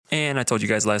And I told you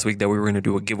guys last week that we were going to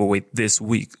do a giveaway this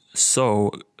week.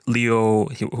 So Leo,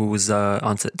 who was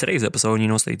on today's episode,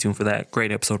 stay tuned for that.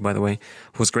 Great episode, by the way,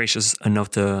 was gracious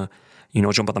enough to,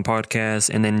 jump on the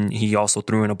podcast. And then he also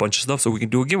threw in a bunch of stuff so we can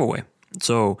do a giveaway.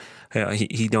 So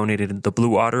he donated the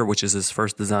Blue Otter, which is his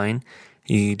first design.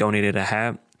 He donated a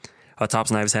hat, a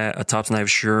Tops Knives hat, a Tops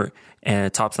Knives shirt, and a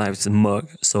Tops Knives mug.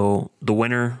 So the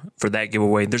winner for that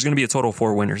giveaway, there's going to be a total of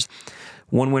 4 winners.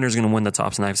 One winner is going to win the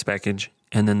Tops Knives package,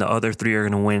 and then the other 3 are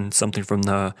going to win something from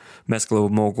the Mezcla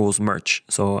Moguls merch.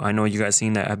 So I know you guys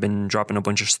seen that I've been dropping a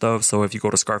bunch of stuff. So if you go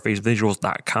to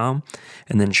scarfacevisuals.com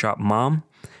and then shop mom,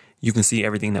 you can see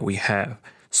everything that we have.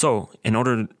 So in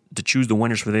order to choose the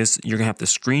winners for this, you're going to have to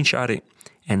screenshot it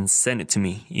and send it to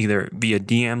me, either via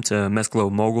DM to Mezcla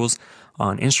Moguls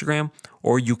on Instagram,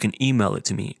 or you can email it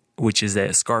to me, which is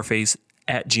at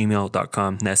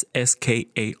scarface@gmail.com. That's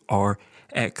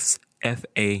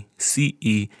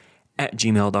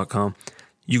SKARXFACE@gmail.com.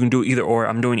 You can do either or.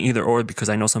 I'm doing either or because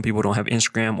I know some people don't have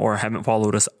Instagram or haven't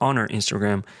followed us on our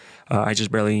Instagram. I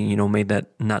just barely, made that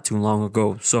not too long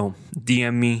ago. So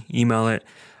DM me, email it.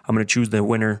 I'm going to choose the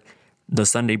winner the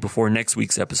Sunday before next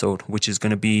week's episode, which is going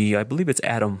to be, I believe it's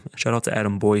Adam. Shout out to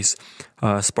Adam Boyce,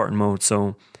 Spartan Mode.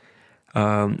 So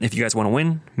if you guys want to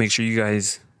win, make sure you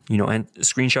guys, and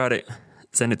screenshot it,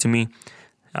 send it to me,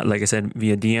 like I said,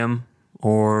 via DM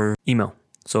or email.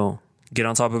 So get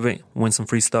on top of it, win some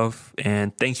free stuff.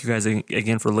 And thank you guys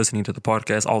again for listening to the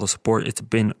podcast, all the support. It's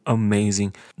been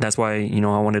amazing. That's why,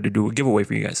 I wanted to do a giveaway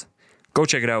for you guys. Go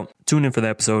check it out. Tune in for the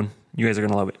episode. You guys are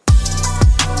going to love it.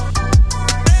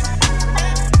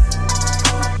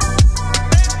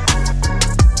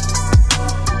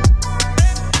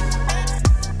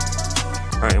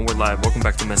 All right, and we're live. Welcome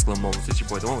back to Mezcla Moguls. It's your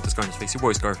boy, the one with the scar on his face, your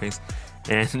boy Scarface.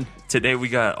 And today we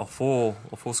got a full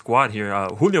squad here.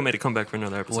 Julio made a comeback for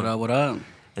another episode. What up?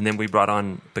 And then we brought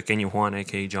on Pequeño Juan,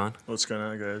 aka John. What's going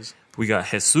on, guys? We got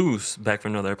Jesus back for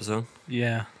another episode.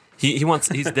 Yeah. He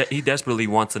desperately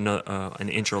wants an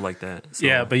intro like that. So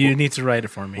yeah, but you need to write it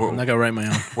for me. I'm not gonna write my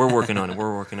own. We're working on it.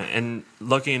 And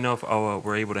lucky enough,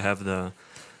 we're able to have the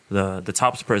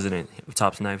Tops president of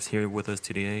Tops Knives here with us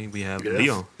today. We have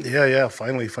Leo. Yeah.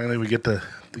 Finally, we get the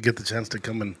chance to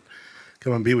come and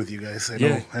be with you guys. I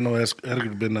know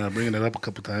Edgar's been bringing it up a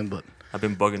couple times, but I've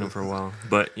been bugging him for a while.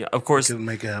 But yeah, of course, couldn't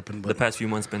make it happen. But the past few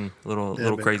months been a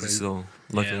little crazy. So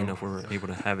luckily enough, we're able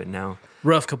to have it now.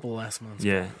 Rough couple of last months.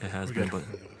 Yeah, it has been.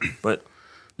 But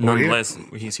nonetheless,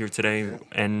 he's here today,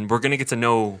 and we're gonna get to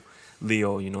know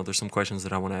Leo. There's some questions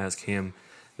that I want to ask him.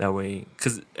 That way,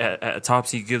 because at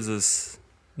Tops, he gives us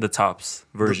the Tops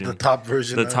version. The top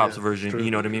version. The Tops version, true.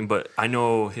 you know what I mean? But I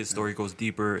know his story goes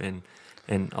deeper and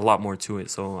a lot more to it.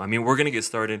 So, I mean, we're going to get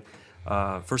started.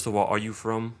 First of all, are you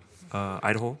from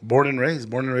Idaho? Born and raised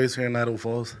here in Idaho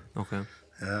Falls. Okay.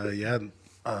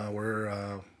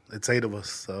 We're it's 8 of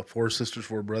us, 4 sisters,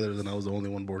 4 brothers, and I was the only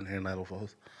one born here in Idaho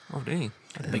Falls. Oh, dang.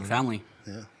 Big family.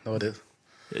 Yeah, no, it is.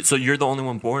 So you're the only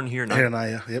one born here now? Here in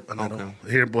Idaho, yep. And okay.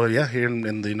 Here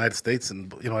in the United States,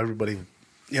 and everybody,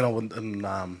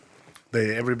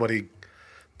 everybody,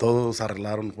 todos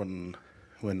arreglaron when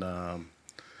la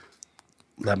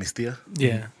amnistía.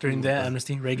 Yeah, during that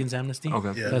amnesty, Reagan's amnesty.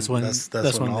 Okay. Yeah, that's when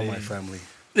all they, my family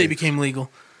they became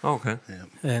legal. Oh, okay. Yeah.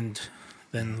 And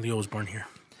then Leo was born here.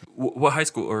 What high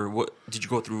school or what did you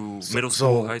go through? Middle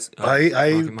school, high school?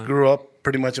 I grew up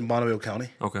pretty much in Bonneville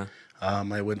County. Okay.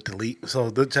 I went to Lee. So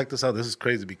check this out. This is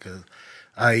crazy because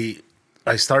I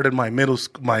started my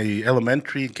my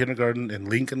elementary kindergarten in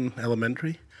Lincoln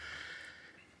Elementary,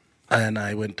 and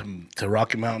I went to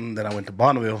Rocky Mountain. Then I went to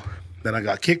Bonneville. Then I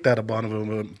got kicked out of Bonneville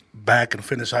and went back and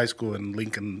finished high school in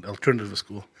Lincoln Alternative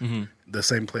School, the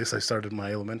same place I started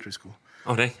my elementary school.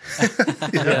 Oh, dang.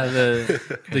 Yeah,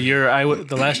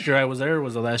 the last year I was there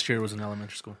was the last year it was in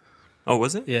elementary school. Oh,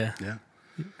 was it? Yeah. Yeah.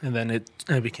 And then it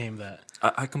became that.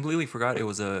 I completely forgot it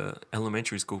was a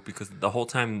elementary school because the whole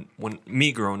time when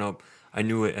me growing up, I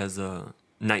knew it as a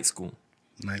night school.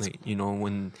 Like,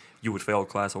 when you would fail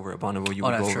class over at Bonneville, you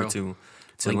would go over to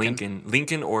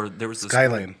Lincoln, or there was a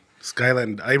Skyline.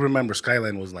 Skyline. I remember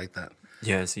Skyline was like that.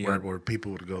 Yeah, see, where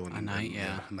people would go night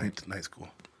school.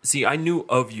 See, I knew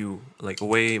of you like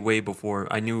way before.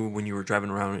 I knew when you were driving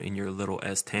around in your little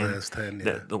S10. S10,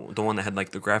 yeah. The one that had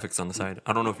like the graphics on the side.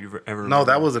 I don't know if you've ever. No,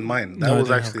 that wasn't mine. That was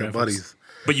actually a buddy's.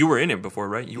 But you were in it before,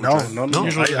 right? No.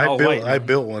 I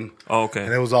built one. Oh, okay.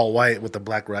 And it was all white with the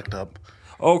black racked up.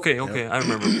 Okay, I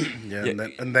remember. Yeah.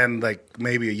 And then like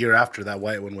maybe a year after that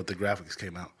white one with the graphics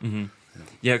came out. Mm-hmm.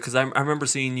 Yeah, because I remember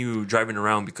seeing you driving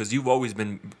around because you've always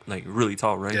been like really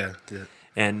tall, right? Yeah.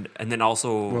 and then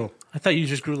also Well, I thought you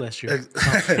just grew last year.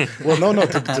 well, no.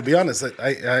 To be honest,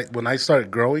 I when I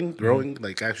started growing,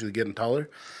 like actually getting taller,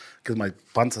 because my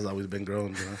pants has always been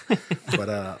growing, you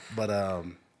know.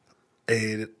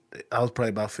 I was probably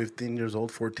about 15 years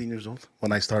old, 14 years old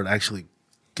when I started actually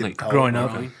getting Like taller. growing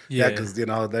up. Really? Yeah. Because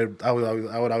I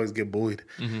would always get bullied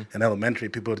in elementary.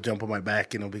 People would jump on my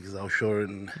back, you know, because I was short,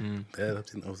 and yeah,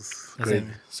 that's, you know, it was great.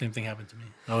 Same thing happened to me.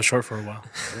 I was short for a while.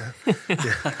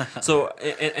 So,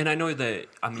 and I know that,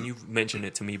 I mean, you've mentioned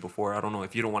it to me before. I don't know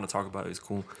if you don't want to talk about it, it's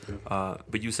cool.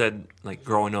 But you said, like,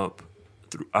 growing up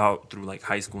through like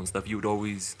high school and stuff, you would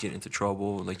always get into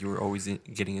trouble. Like, you were always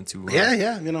getting into.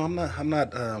 Yeah. You know, I'm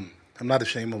not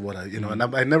ashamed of what I, you know, and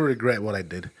I never regret what I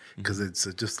did because it's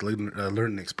just a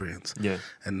learning experience. Yeah.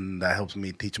 And that helps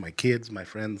me teach my kids, my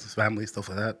friends, family, stuff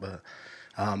like that.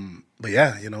 But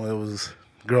yeah, you know, it was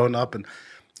growing up, and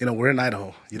you know, we're in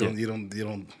Idaho. You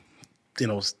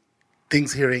know,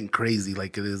 things here ain't crazy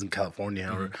like it is in California,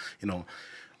 or you know,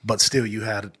 but still, you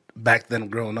had back then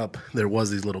growing up, there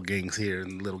was these little gangs here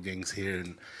and little gangs here,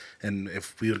 and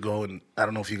if we would go, and I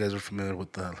don't know if you guys are familiar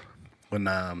with when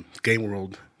Game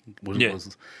World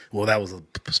was well, that was a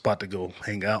spot to go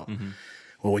hang out.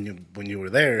 Well, when you were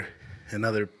there,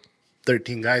 another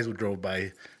 13 guys who drove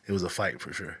by, it was a fight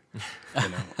for sure, you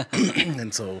know.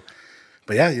 And so,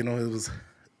 but yeah, you know, it was,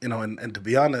 you know, and to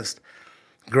be honest,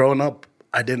 growing up,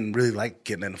 I didn't really like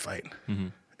getting in a fight,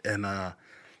 and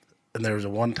there was a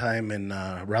one time in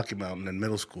Rocky Mountain in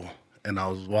middle school, and I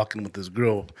was walking with this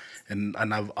girl, and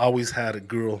I've always had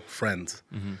girl friends,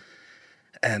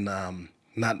 and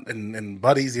not and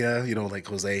buddies, yeah, you know, like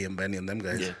Jose and Benny and them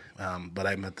guys. Yeah. But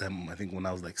I met them, I think, when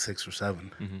I was like 6 or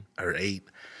 7 or 8.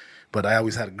 But I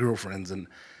always had girlfriends, and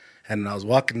I was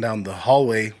walking down the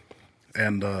hallway,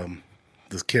 and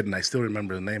this kid, and I still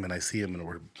remember the name, and I see him, and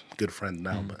we're good friends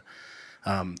now. But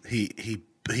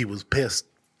he was pissed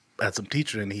at some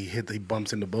teacher, and he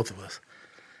bumps into both of us,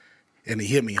 and he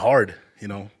hit me hard, you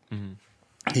know.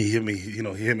 He hit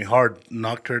me hard,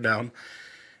 knocked her down.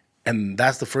 And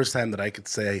that's the first time that I could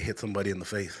say I hit somebody in the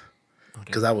face,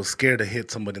 because I was scared to hit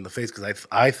somebody in the face because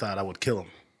I thought I would kill him.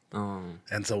 Oh.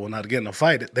 And so when I'd get in a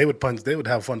fight, they would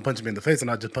have fun punching me in the face, and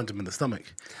I'd just punch him in the stomach,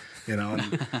 you know.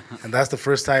 And that's the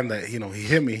first time that, you know, he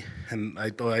hit me, and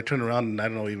I turned around, and I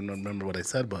don't even remember what I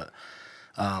said, but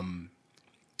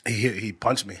he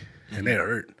punched me, and it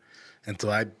hurt. And so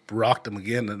I rocked him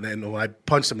again, and then when I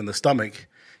punched him in the stomach,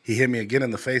 he hit me again in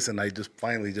the face, and I just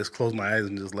finally just closed my eyes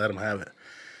and just let him have it.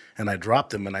 And I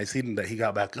dropped him, and I seen that he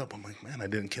got back up. I'm like, man, I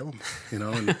didn't kill him, you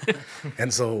know.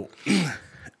 And so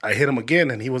I hit him again,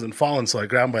 and he wasn't falling, so I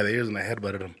grabbed him by the ears and I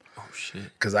headbutted him. Oh shit!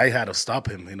 Because I had to stop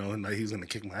him, you know, and he was gonna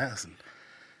kick my ass.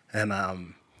 And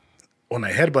when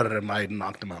I headbutted him, I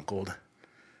knocked him out cold.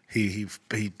 He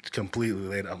completely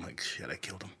laid out. I'm like, shit, I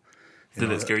killed him.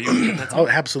 Did it scare you? Oh,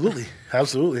 absolutely.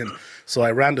 And so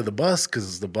I ran to the bus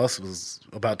because the bus was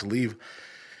about to leave,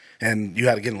 and you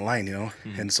had to get in line, you know.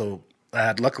 And so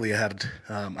luckily I had,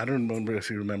 I don't remember if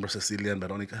you remember Cecilia and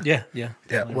Veronica. Yeah.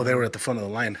 Well, they were at the front of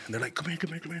the line, and they're like, come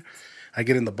here. I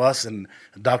get in the bus, and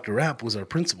Dr. Rapp was our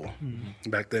principal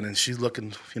back then, and she's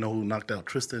looking, you know, who knocked out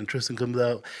Tristan, and Tristan comes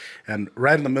out, and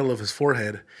right in the middle of his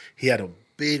forehead, he had a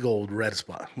big old red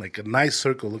spot, like a nice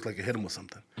circle, looked like it hit him with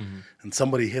something. And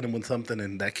somebody hit him with something,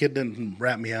 and that kid didn't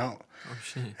rat me out. Oh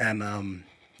shit! And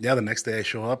the next day I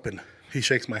show up, and he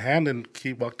shakes my hand, and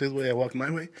he walked his way, I walked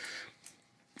my way.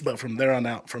 But from there on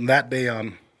out, from that day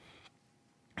on,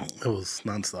 it was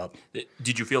nonstop.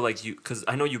 Did you feel like because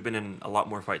I know you've been in a lot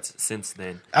more fights since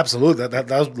then. Absolutely,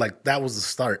 that was the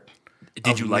start.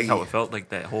 Did you like how it felt, like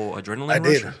that whole adrenaline I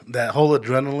rush? did. That whole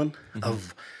adrenaline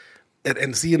of,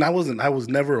 and see, and I was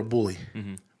never a bully,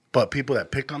 but people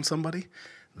that picked on somebody,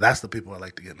 that's the people I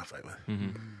like to get in a fight with.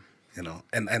 You know,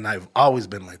 and I've always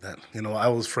been like that. You know, I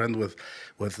was friends with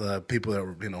people that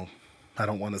were, you know, I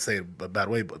don't want to say it a bad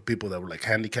way, but people that were like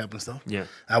handicapped and stuff. Yeah.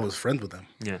 I was friends with them.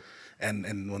 Yeah.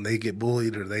 And when they get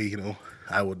bullied or they, you know,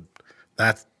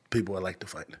 that's people I like to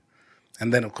fight.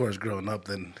 And then, of course, growing up,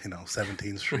 then, you know,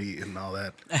 17th Street and all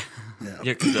that. Yeah.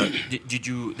 Yeah, because did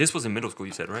you, this was in middle school,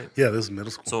 you said, right? Yeah, this is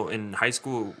middle school. So in high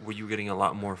school, were you getting a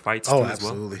lot more fights Oh, too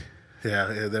absolutely. as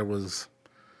well? Yeah, there was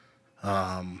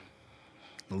at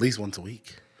least once a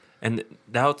week. And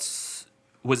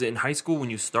was it in high school when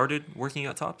you started working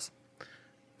at Tops?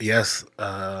 Yes,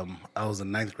 I was in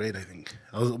 9th grade, I think.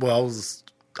 I was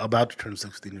about to turn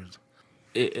 16 years.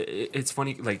 It's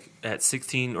funny, like at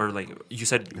 16, or like you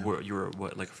said, you were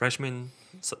what, like a freshman,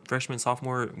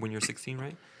 sophomore when you're 16,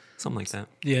 right? Something like that.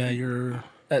 Yeah, you're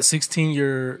At 16,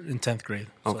 you're in 10th grade.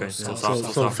 Okay, So,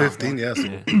 So 15, yeah. So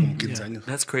como 15 años.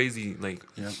 That's crazy. Like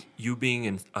Yeah. you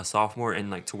being a sophomore and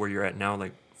like to where you're at now,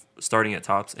 like starting at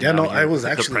Tops. And Yeah, now no, I you're was the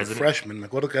actually a president. freshman. Me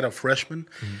acuerdo que era freshman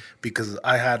because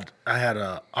I had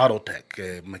a auto tech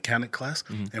mechanic class,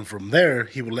 and from there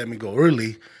he would let me go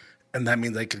early, and that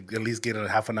means I could at least get a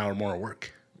half an hour more of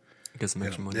work. Get some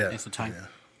extra money. Yeah, It's the time. yeah.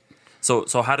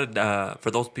 So how did for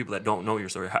those people that don't know your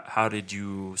story, how did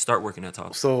you start working at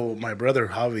Tops? So my brother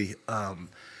Javi,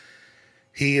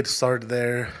 he had started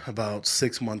there about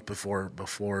 6 months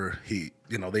before he,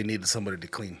 they needed somebody to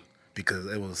clean because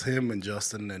it was him and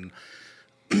Justin and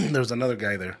there was another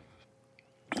guy there,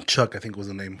 Chuck I think was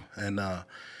the name, and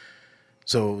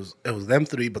so it was them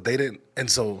three, but they didn't. And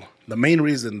so the main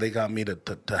reason they got me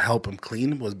to help him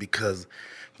clean was because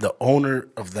the owner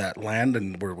of that land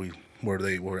and where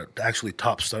they were actually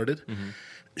Top started,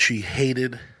 she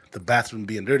hated the bathroom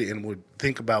being dirty and would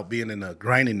think about being in a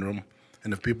grinding room.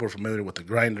 And if people are familiar with the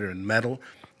grinder and metal,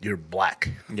 you're black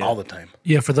all the time.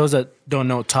 yeah, for those that don't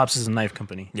know, Tops is a knife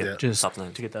company. Yeah, Just Tops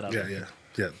Knives. to get that out.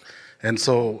 Yeah. And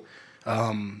so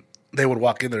they would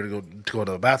walk in there to go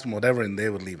to the bathroom, whatever, and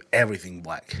they would leave everything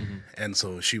black. And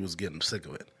so she was getting sick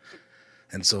of it.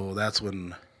 And so that's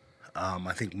when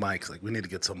I think Mike's like, we need to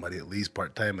get somebody at least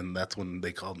part time, and that's when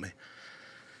they called me.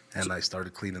 And I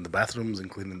started cleaning the bathrooms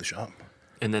and cleaning the shop.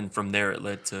 And then from there it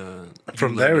led to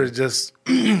From there, it just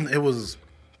it was,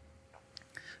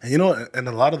 and and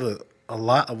a lot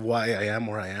of why I am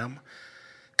where I am,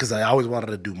 because I always wanted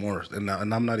to do more, and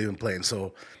I'm not even playing.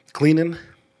 So cleaning,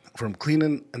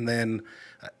 and then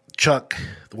Chuck,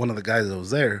 one of the guys that was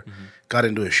there, got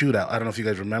into a shootout. I don't know if you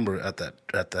guys remember at that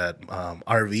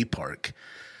RV park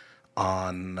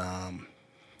on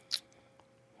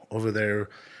over there.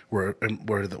 Where's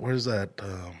that?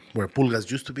 Where Pulgas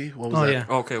used to be? What was Oh that?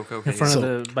 yeah. okay. In front So-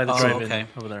 of by the Oh, drive-in okay.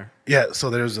 over there. Yeah, so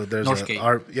there's a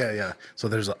Northgate. So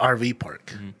there's an RV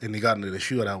park, and he got into the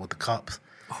shootout with the cops,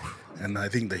 and I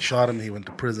think they shot him. He went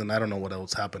to prison. I don't know what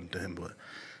else happened to him, but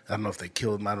I don't know if they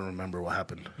killed him. I don't remember what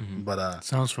happened. But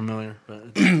Sounds familiar,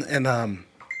 but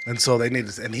and so they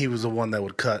needed, and he was the one that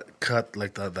would cut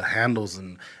like the handles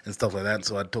and stuff like that. And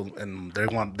so I told, and they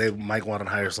might want to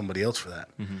hire somebody else for that.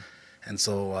 And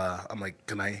so I'm like,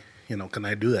 can I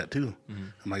do that too?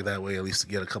 I'm like, that way at least to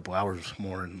get a couple hours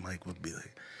more. And Mike would be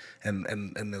like, and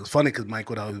it was funny because Mike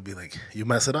would always be like, you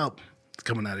mess it up, it's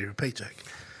coming out of your paycheck,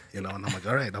 And I'm like,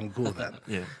 all right, I'm cool with that.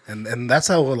 Yeah. And that's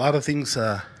how a lot of things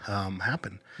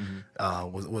happen.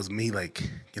 Was me like,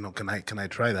 can I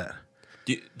try that?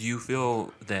 Do you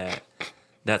feel that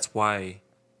that's why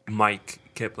Mike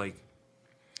kept like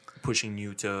pushing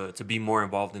you to be more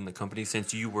involved in the company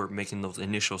since you were making those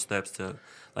initial steps to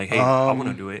like, hey, I want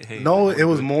to do it. Hey, I No, wanna it do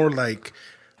was more like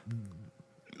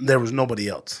there was nobody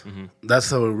else. That's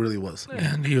how it really was.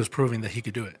 and he was proving that he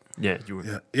could do it. Yeah, you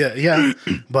were. Yeah.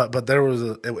 but there was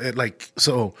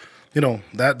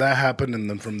that happened, and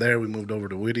then from there we moved over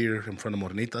to Whittier in front of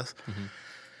Morenitas,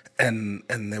 and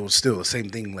it was still the same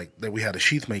thing. Like that, we had a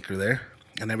sheath maker there,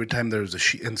 and every time there was a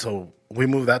sheath, and so we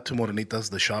moved that to Morenitas,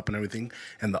 the shop and everything,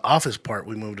 and the office part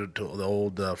we moved it to the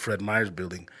old Fred Meyer's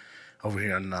building over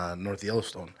here in North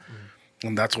Yellowstone.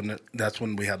 And that's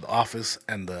when we had the office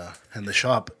and the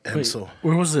shop, and Wait, so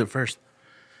where was it first?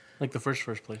 Like the first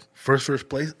place. first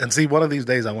place. And see, one of these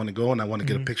days I want to go and I want to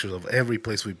get pictures of every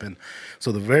place we've been.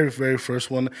 So the very, very first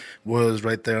one was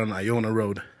right there on Iona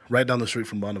Road, right down the street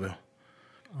from Bonneville.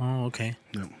 Oh, okay.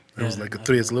 Yeah. It was like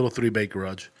it's a little 3-bay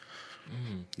garage.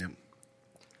 Yeah.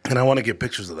 And I want to get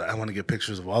pictures of that. I want to get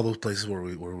pictures of all those places where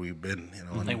we've been,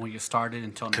 and Like when you started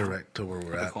until now. correct to where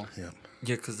we're That'd at. be cool. Yeah.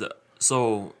 Yeah, because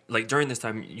so like during this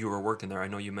time you were working there, I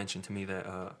know you mentioned to me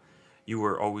that you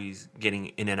were always getting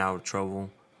in and out of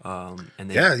trouble. And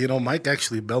then Yeah, Mike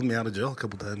actually bailed me out of jail a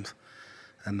couple times.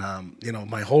 And,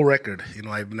 my whole record,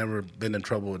 I've never been in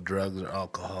trouble with drugs or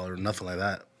alcohol or nothing like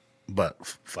that, but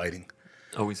fighting.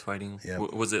 always fighting. Yeah.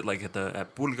 Was it like at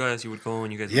Pulgas you would go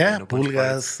and you guys would Yeah, get in a bunch of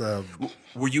fights? Pulgas.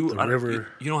 Were you? the I don't- river.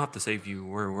 You don't have to say if you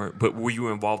were, but were you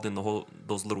involved in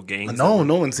those little gangs?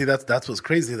 No, and see that's what's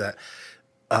crazy that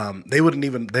they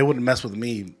wouldn't mess with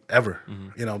me ever,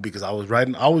 because I was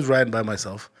riding by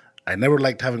myself. I never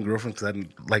liked having girlfriends because I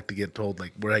didn't like to get told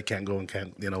like where I can't go and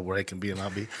can't, where I can be and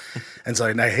not be, and so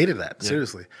I hated that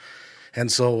seriously, and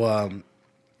so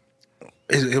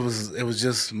it was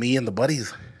just me and the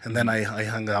buddies, and then I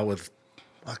hung out with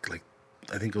I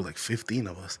think it was like 15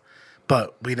 of us.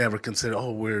 But we never considered,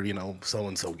 we're, so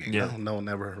and so gang. Yeah. No,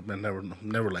 never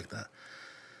like that.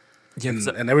 Yeah, 'cause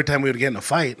And every time we would get in a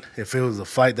fight, if it was a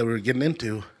fight that we were getting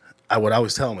into, I would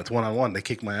always tell them it's 1-on-1. They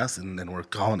kick my ass and we're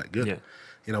calling it good. Yeah.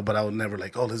 you know. But I would never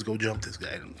like, oh, let's go jump this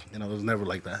guy. And, you know, it was never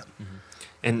like that.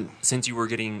 And since you were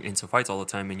getting into fights all the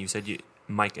time, and you said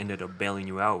Mike ended up bailing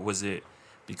you out, was it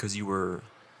because you were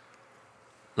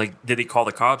like, did they call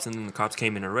the cops and then the cops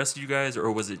came and arrested you guys,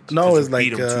 or was it No, because it was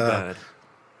you beat like, them too bad?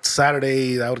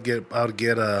 Saturday, I would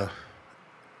get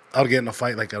in a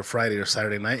fight like a Friday or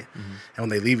Saturday night, and when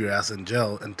they leave your ass in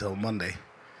jail until Monday,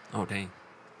 Oh dang!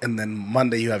 and then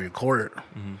Monday you have your court,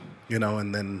 you know,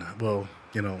 and then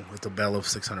you know, it's a bail of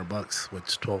 $600,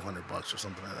 which $1,200 or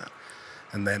something like that,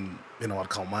 and then you know I'd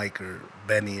call Mike or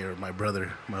Benny or my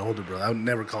brother, my older brother. I would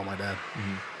never call my dad,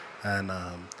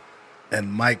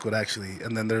 and Mike would actually,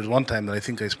 and then there's one time that I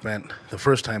think the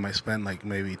first time I spent like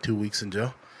maybe 2 weeks in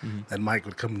jail, and Mike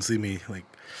would come and see me like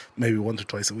maybe once or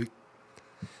twice a week.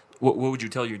 What would you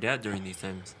tell your dad during these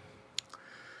times?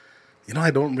 You know,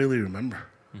 I don't really remember.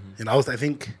 You know, I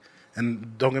think,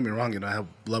 and don't get me wrong, you know, I have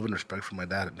love and respect for my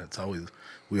dad, and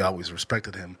we always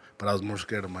respected him. But I was more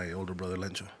scared of my older brother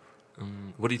Lencho.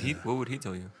 What would he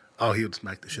tell you? Oh, he would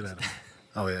smack the shit out of him.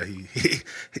 Oh yeah, he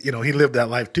you know, he lived that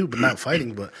life too, but not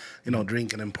fighting, but you know,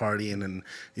 drinking and partying and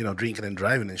you know, drinking and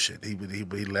driving and shit. He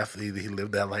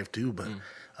lived that life too, but.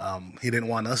 He didn't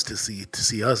want us to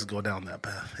see us go down that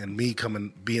path. And me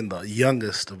being the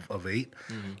youngest of 8,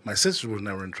 my sister was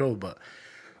never in trouble, but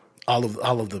all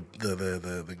of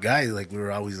the guys, like we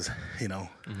were always, you know,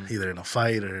 either in a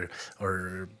fight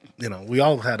or you know, we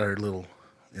all had our little,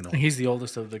 you know. He's the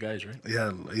oldest of the guys, right?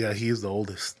 Yeah, he is the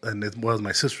oldest, and it was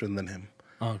my sister and then him.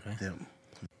 Oh, okay. Yeah.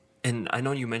 And I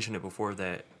know you mentioned it before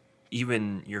that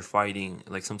even you're fighting,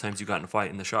 like sometimes you got in a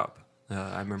fight in the shop.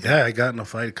 I remember. Yeah, I got in a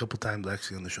fight a couple times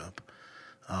actually in the shop,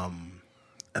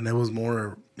 and it was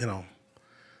more, you know,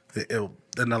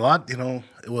 and a lot, you know,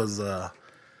 it was the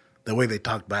way they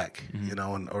talked back, you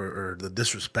know, and or the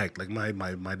disrespect. Like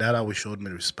my dad always showed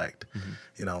me respect.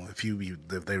 You know,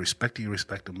 if they respect you,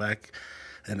 respect them back,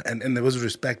 and there was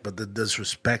respect, but the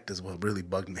disrespect is what really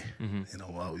bugged me. You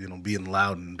know, being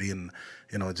loud and being,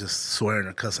 you know, just swearing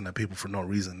or cussing at people for no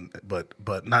reason, but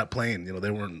not playing. You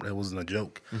know, it wasn't a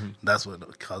joke. That's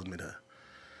what caused me to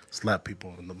slap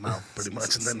people in the mouth pretty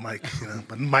much. And then Mike, you know,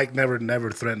 but Mike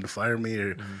never threatened to fire me,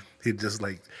 or he'd just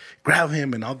like grab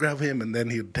him and I'll grab him, and then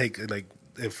he'd take like.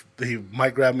 If he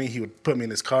might grab me, he would put me in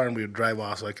his car and we would drive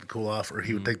off so I could cool off, or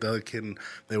he would take the other kid and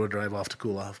they would drive off to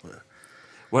cool off.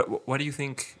 But What do you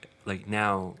think? Like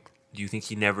now, do you think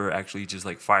he never actually just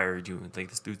like fired you? Like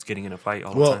this dude's getting in a fight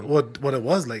all the time. What it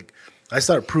was like, I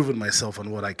started proving myself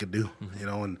on what I could do, you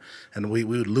know, and we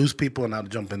would lose people and I'd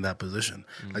jump in that position.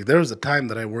 Like there was a time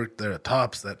that I worked there at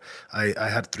Tops that I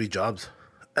had 3 jobs.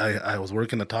 I was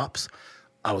working at Tops,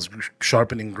 I was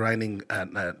sharpening, grinding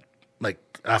at like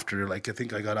after like I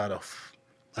think I got out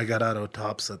of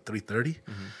Tops at 3:30,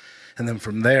 and then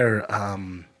from there.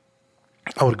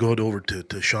 I would go over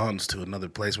to Sean's, to another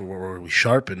place where we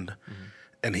sharpened,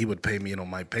 and he would pay me, you know,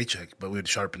 my paycheck, but we would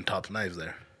sharpen Tops knives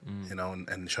there, you know,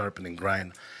 and sharpen and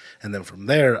grind. And then from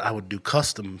there, I would do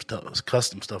custom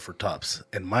stuff for Tops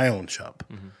in my own shop.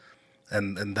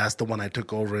 And that's the one I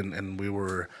took over, and we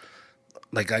were,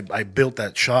 like, I built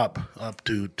that shop up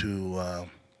to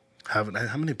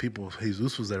how many people,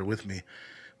 Jesus was there with me.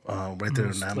 Right there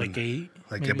in Naman, like 8,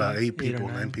 like maybe about 8 people,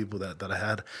 9 people that I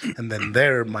had, and then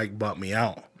there Mike bought me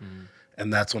out,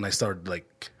 and that's when I started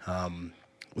like,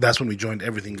 that's when we joined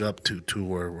everything up to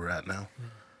where we're at now.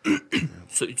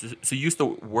 So you used to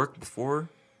work before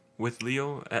with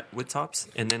Leo with Tops,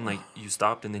 and then like you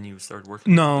stopped, and then you started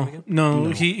working. No.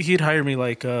 He'd hire me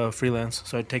like freelance,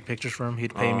 so I'd take pictures for him.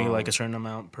 He'd pay me like a certain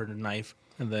amount per knife,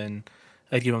 and then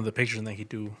I'd give him the pictures, and then he'd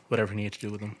do whatever he needed to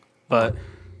do with them. But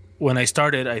when I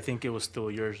started, I think it was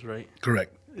still yours, right?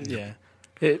 Correct. Yeah.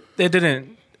 It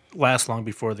didn't last long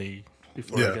before I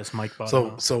guess Mike bought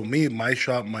it. So my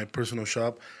shop, my personal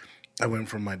shop, I went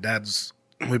from my dad's.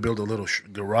 We built a little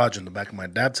garage in the back of my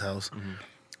dad's house,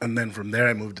 and then from there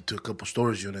I moved it to a couple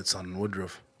storage units on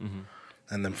Woodruff,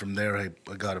 and then from there I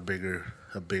got a bigger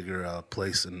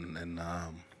place on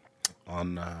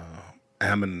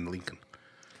Hammond and Lincoln.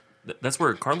 That's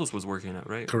where Carlos was working at,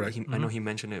 right? Correct. I know he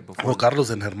mentioned it before. Well,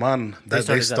 Carlos and Herman,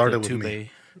 they started with me.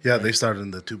 Bay. Yeah, they started in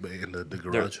the 2-bay in the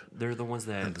garage. They're the ones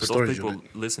that, And the for those storage people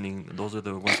unit. listening, those are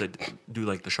the ones that do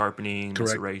like the sharpening, the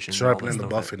serration. Sharpening all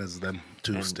and that the stuff. buffing is them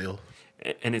too And- still.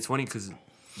 And it's funny because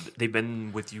they've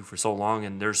been with you for so long,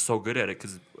 and they're so good at it.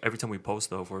 Because every time we post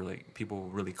stuff, or like people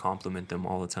really compliment them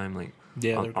all the time, like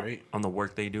Yeah, they're great. on the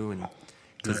work they do, and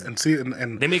And see,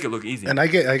 and they make it look easy. and I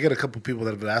get a couple people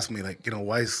that have asked me, like, you know,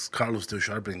 why is Carlos still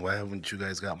sharpening? Why haven't you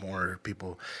guys got more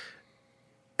people?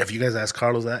 If you guys ask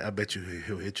Carlos that, I bet you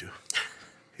he'll hit you.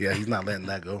 Yeah, he's not letting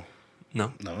that go.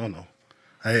 No, No.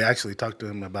 I actually talked to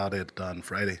him about it on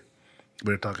Friday.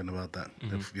 We were talking about that,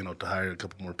 if, to hire a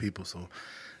couple more people. So,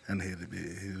 and he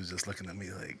was just looking at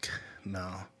me like, no.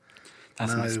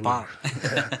 That's no, my spot.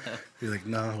 Yeah. He's like,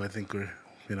 no, I think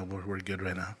we're good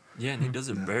right now. Yeah, and he does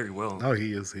it very well. No,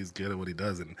 he is. He's good at what he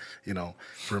does, and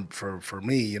for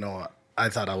me, I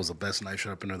thought I was the best knife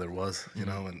sharpener there was,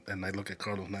 and I look at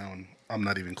Carlos now, and I'm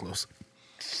not even close.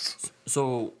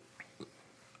 So,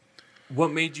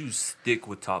 what made you stick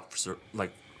with Tops?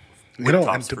 Like,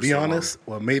 And to be honest,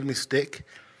 what made me stick,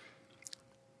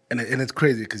 and it's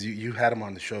crazy because you had him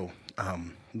on the show,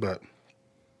 but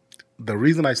the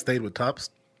reason I stayed with Tops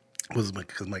was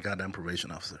because my goddamn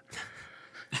probation officer.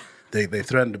 They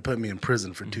threatened to put me in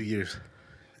prison for 2 years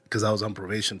because I was on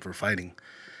probation for fighting.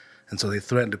 And so they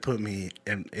threatened to put me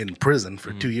in prison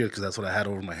for 2 years because that's what I had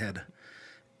over my head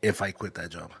if I quit that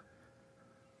job.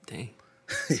 Dang.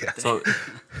 Yeah. So,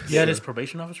 You had his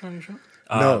probation officer on your show?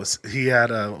 No, he had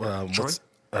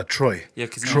Troy. Yeah,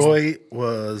 'cause Troy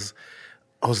was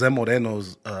Jose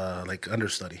Moreno's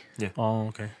understudy. yeah. Oh,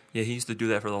 okay. Yeah, he used to do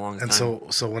that for the longest And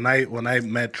time. so when I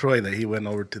met Troy, that he went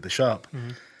over to the shop,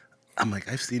 I'm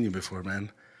like, I've seen you before,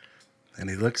 man. And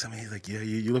he looks at me, he's like, yeah,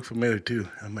 you look familiar too.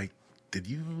 I'm like, did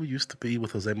you used to be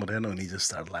with Jose Moreno? And he just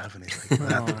started laughing. He's like,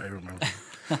 that's what I remember.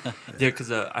 Yeah,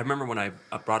 because I remember when I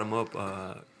brought him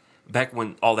up back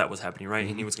when all that was happening, right?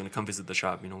 And he was going to come visit the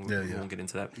shop. We won't get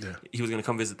into that. Yeah. He was going to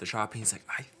come visit the shop. And he's like,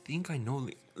 I think I know.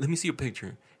 Let me see a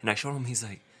picture. And I showed him. He's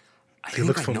like, I think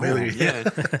looks I know familiar. him. Yeah.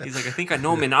 He's like, I think I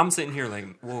know him. And I'm sitting here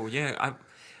like, whoa, yeah. I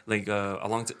like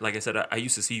like I said, I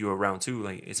used to see you around too.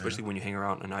 Like especially when you hang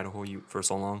around in Idaho, you for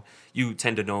so long, you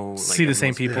tend to know. Like, See the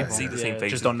same people. See the same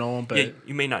faces. Just don't know them, but yeah,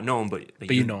 you may not know him,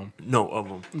 but you know him. Know of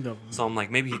him. No. So I'm like,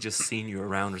 maybe he just seen you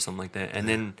around or something like that. And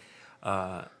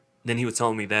then he was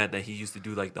telling me that he used to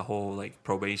do like the whole like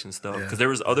probation stuff because there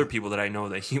was other people that I know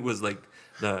that he was like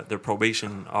the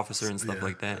probation officer and stuff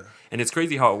like that. And it's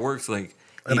crazy how it works. Like,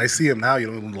 And I see him now,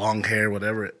 long hair,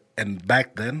 whatever. And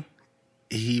back then,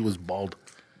 he was bald.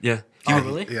 yeah. Oh,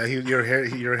 really? Yeah, your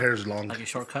hair is long. Like a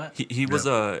shortcut? He was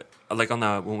like on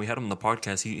the when we had him on the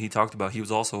podcast, he talked about he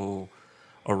was also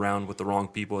around with the wrong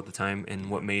people at the time, and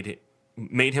what made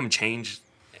him change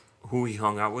who he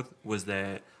hung out with was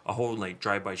that a whole like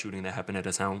drive-by shooting that happened at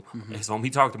his home. His home.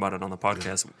 He talked about it on the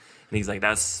podcast, and he's like,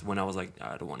 "That's when I was like,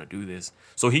 I don't want to do this."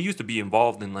 So he used to be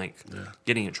involved in like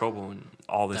getting in trouble and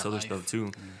all this That other life. stuff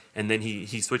too. And then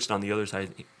he switched on the other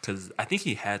side because I think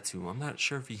he had to. I'm not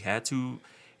sure if he had to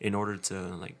in order to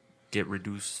like get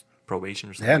reduced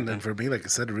probation or something. Yeah, like and then that. for me, like I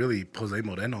said, really, Jose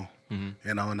Moreno.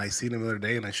 And I seen him the other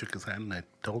day, and I shook his hand, and I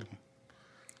told him,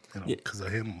 Yeah. because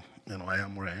of him, I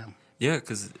am where I am. Yeah,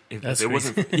 because if That's it crazy.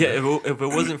 wasn't, if it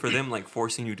wasn't for them like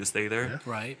forcing you to stay there,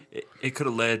 Right. it could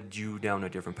have led you down a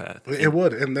different path. It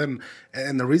would,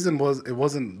 and the reason was it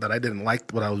wasn't that I didn't like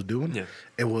what I was doing. Yeah.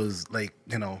 It was like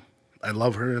I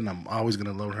love her, and I'm always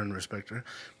gonna love her and respect her.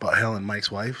 But Helen,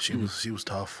 Mike's wife, she was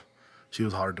tough. She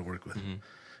was hard to work with.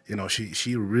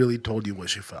 She really told you what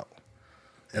she felt.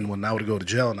 And when I would go to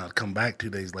jail and I'd come back 2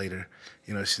 days later,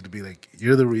 she'd be like,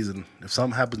 "You're the reason. If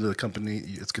something happens to the company,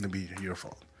 it's gonna be your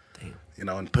fault." Damn.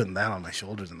 And putting that on my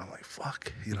shoulders, and I'm like,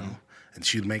 "Fuck," And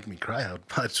she'd make me cry.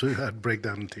 I'd break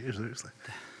down in tears. Seriously.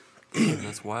 Damn,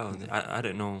 that's wild. I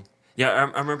didn't know. Yeah,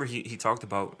 I remember he talked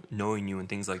about knowing you and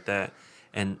things like that.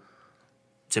 And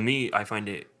to me, I find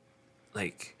it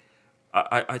like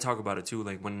I talk about it too.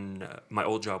 Like when my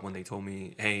old job, when they told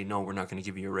me, "Hey, no, we're not going to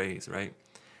give you a raise," right?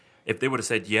 If they would have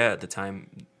said yeah at the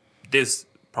time, this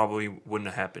probably wouldn't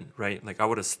have happened, right? Like I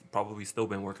would have probably still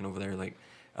been working over there. Like,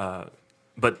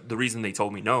 but the reason they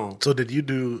told me no, So did you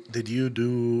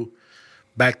do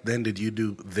back then? Did you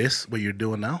do this what you're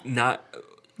doing now? not.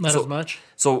 Not So- as much.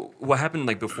 So what happened?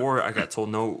 Like before I got told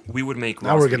no, we would make.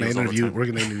 Now Ross we're gonna videos all the interview. time. We're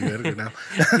gonna interview editor now.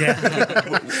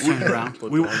 Turn around.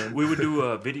 we would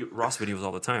do Ross videos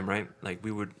all the time, right? Like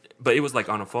we would, but it was like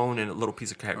on a phone and a little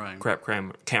piece of Right. crap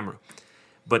camera.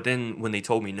 But then when they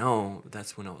told me no,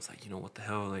 that's when I was like, what the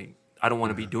hell? Like I don't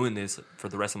want to be doing this for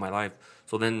the rest of my life.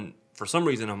 So then for some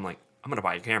reason I'm like, I'm gonna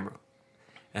buy a camera,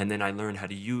 and then I learned how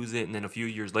to use it. And then a few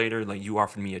years later, like you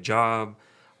offered me a job.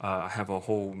 I have a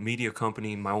whole media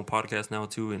company, my own podcast now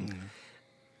too, and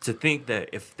to think that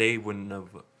if they wouldn't have,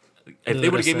 if they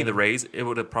would have gave me the raise, it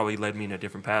would have probably led me in a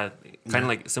different path. Kind of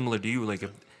like similar to you, like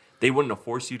if they wouldn't have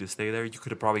forced you to stay there, you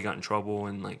could have probably gotten in trouble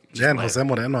and like. just Yeah, and left. Jose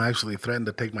Moreno actually threatened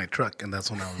to take my truck, and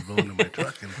that's when I was rolling in my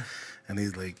truck, and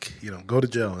he's like, go to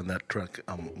jail in that truck.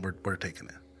 We're taking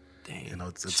it. Dang.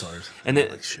 It's ours. And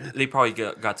then like, shit. they probably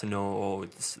got to know,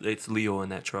 it's Leo in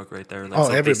that truck right there. Like,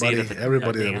 so if they see Everybody, it at the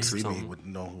everybody that would dance or see me something. would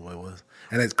know who I was,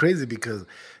 and it's crazy because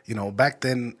back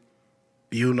then,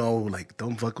 you know, like,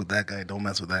 don't fuck with that guy, don't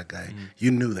mess with that guy.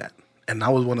 You knew that. And I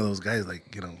was one of those guys,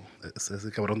 like, you know, ese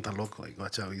cabrón está loco, like,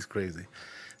 watch out, he's crazy.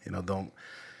 You know, don't.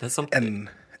 That's something.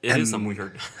 It is something we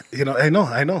heard. You know, I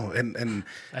know. And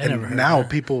never heard now that.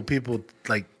 people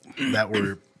like that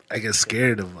were, I guess,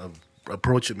 scared of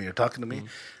approaching me or talking to me.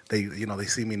 They, you know, they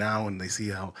see me now and they see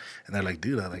how, and they're like,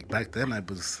 dude, like back then I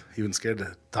was even scared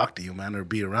to talk to you, man, or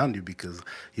be around you because,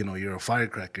 you know, you're a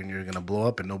firecracker and you're going to blow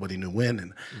up and nobody knew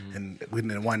when. And we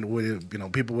didn't want, you know,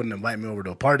 people wouldn't invite me over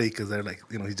to a party because they're like,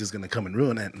 you know, he's just going to come and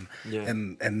ruin it.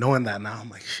 And knowing that now, I'm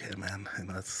like, shit, man, you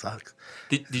know, that sucks.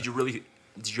 Did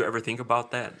you ever think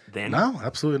about that then? No,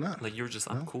 absolutely not. Like you were just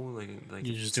I'm cool. Like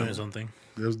You're just doing his own thing.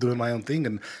 I was doing my own thing,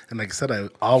 and like I said, I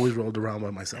always rolled around by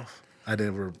myself. I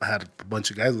never had a bunch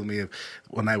of guys with me.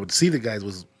 When I would see the guys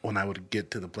was when I would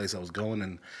get to the place I was going,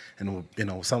 and you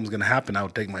know, if something was gonna happen, I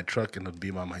would take my truck and it'd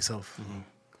be by myself.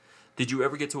 Did you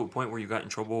ever get to a point where you got in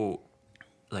trouble,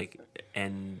 like,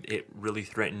 and it really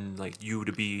threatened like you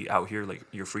to be out here, like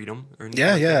your freedom or anything?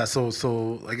 Yeah, like yeah. that?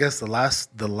 So I guess the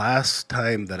last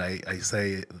time that I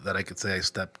say that I could say I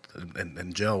stepped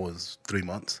in jail was 3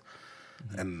 months,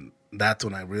 and that's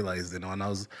when I realized, you know, and I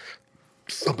was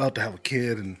about to have a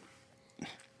kid, and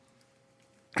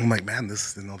I'm like, man,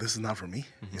 this is not for me.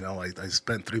 You know, I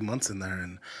spent 3 months in there,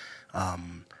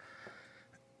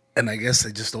 and I guess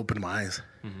I just opened my eyes.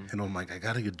 You know, I'm like, I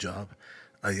got a good job.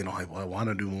 You know, I want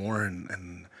to do more,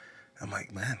 and I'm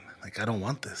like, man, like I don't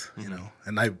want this. You know,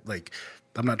 and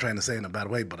I'm not trying to say in a bad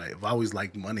way, but I've always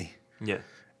liked money, Yeah.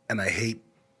 and I hate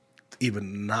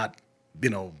even not, you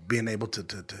know, being able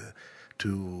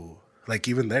to like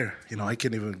even there, you know, I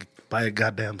can't even buy a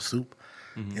goddamn soup.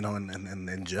 You know, and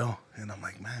in jail. And I'm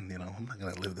like, man, you know, I'm not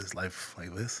going to live this life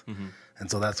like this. And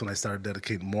so that's when I started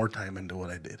dedicating more time into what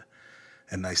I did.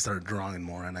 And I started drawing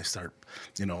more, and I start,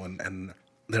 you know, and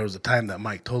there was a time that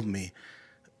Mike told me,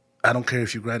 I don't care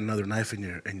if you grab another knife in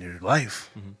your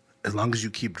life, as long as you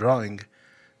keep drawing,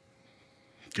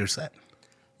 you're set.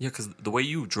 Yeah, because the way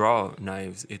you draw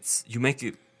knives, you make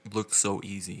it look so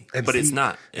easy, And but see, it's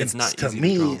not. It's and not to easy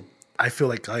me, to draw. I feel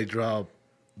like I draw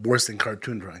worse than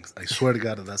cartoon drawings. I swear to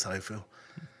God, that's how I feel.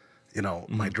 You know,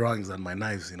 my drawings on my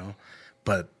knives. You know,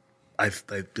 but I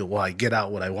get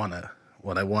out what I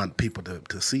want people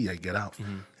to see. I get out.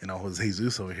 You know, with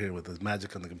Jesus over here with his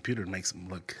magic on the computer makes them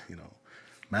look, you know,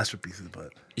 masterpieces.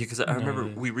 But Yeah, because I remember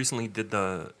we recently did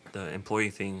the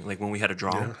employee thing, like when we had to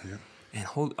draw. yeah. And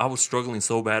I was struggling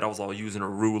so bad. I was all using a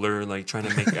ruler, like trying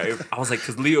to make. I was like,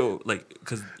 because Leo, like,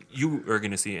 because you are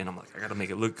gonna see it, and I'm like, I gotta make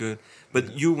it look good.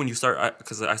 But you, when you start,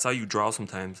 because I saw you draw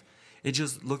sometimes, it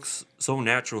just looks so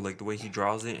natural, like the way he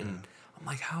draws it, and I'm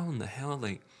like, how in the hell,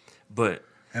 like, but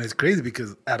And it's crazy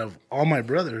because out of all my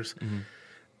brothers,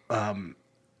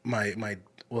 my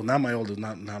well, not my oldest,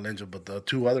 not Lenja, but the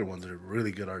two other ones are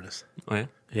really good artists. oh yeah,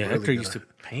 Yeah, Really Hector good used to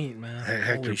paint, man.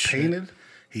 Hector Holy shit. painted.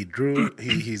 He drew.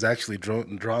 He's actually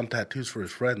drawn tattoos for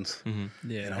his friends.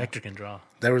 Yeah, Hector can draw.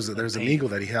 There's an eagle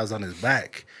that he has on his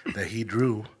back that he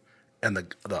drew, and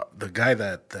the guy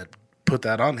that put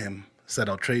that on him said,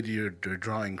 "I'll trade you your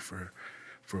drawing for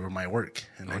my work."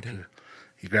 And Hector,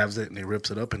 he grabs it and he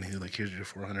rips it up and he's like, "Here's your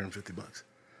 $450."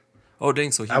 Oh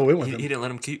dang! So I went with he him. didn't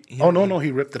let him keep. Oh no,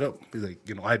 he ripped it up. He's like,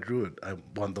 you know, I drew it. I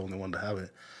wasn't the only one to have it,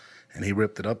 and he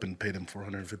ripped it up and paid him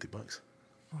 $450.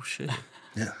 Oh shit!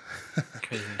 Yeah.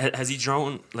 Crazy. Has he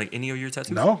drawn like any of your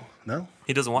tattoos? No.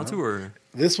 He doesn't want to, or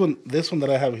This one that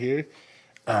I have here,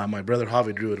 my brother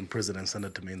Javi drew it in prison and sent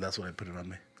it to me, and that's why I put it on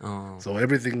me. oh, So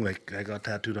everything like I got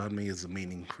tattooed on me is a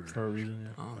meaning for For a reason,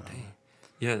 yeah. oh dang.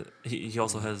 Yeah, he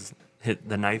also has hit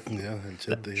the knife. yeah. And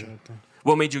shit,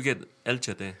 What made you get El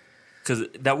Chete? Because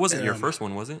that wasn't your first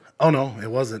one, was it? Oh no, it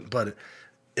wasn't. But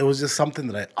it was just something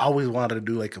that I always wanted to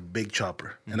do, like a big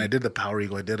chopper. And I did the Power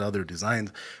Eagle. I did other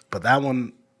designs, but that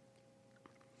one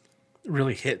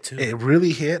Really hit too. it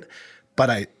really hit.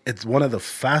 But it's one of the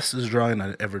fastest drawing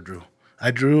I ever drew.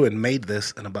 I drew and made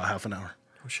this in about half an hour.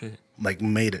 Oh shit! Like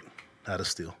made it out of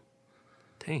steel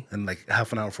Dang, in like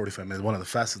half an hour, 45 minutes. One of the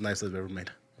fastest knives I've ever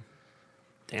made.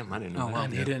 damn! I didn't know Oh, that. wow.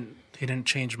 And he didn't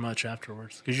change much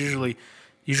afterwards. Because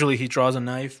usually he draws a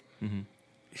knife,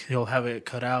 he'll have it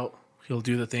cut out, he'll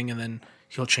do the thing, and then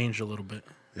he'll change a little bit.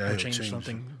 Yeah, he'll he'll change change.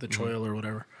 something, the choil or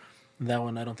whatever. That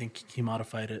one, I don't think he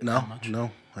modified it No, that much.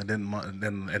 no, I didn't.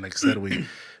 And like I said,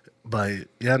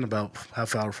 in about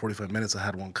half hour, 45 minutes, I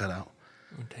had one cut out.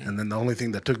 Oh, dang. And then the only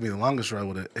thing that took me the longest ride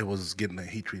with it was getting it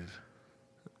heat treated.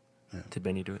 Did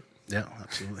Benny do it? Yeah,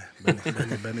 absolutely.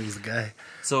 Benny was the guy.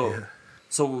 So,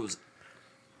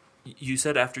 you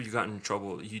said after you got in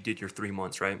trouble, you did your 3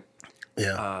 months, right?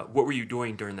 Yeah. What were you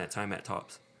doing during that time at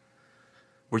Tops?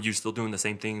 Were you still doing the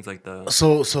same things like the?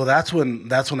 So that's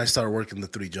when I started working the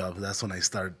 3 jobs. That's when I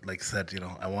started, like I said,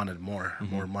 I wanted more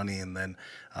money, and then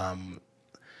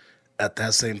at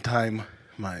that same time,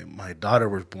 my daughter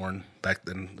was born back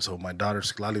then. So my daughter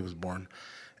Sklali was born,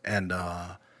 and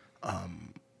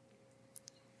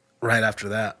right after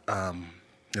that, I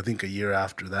think a year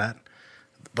after that,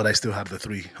 but I still had the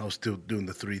 3. I was still doing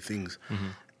the 3 things.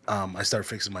 I started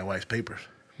fixing my wife's papers.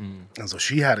 And so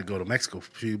she had to go to Mexico.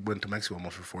 She went to Mexico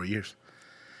almost for 4 years.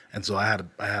 And so I had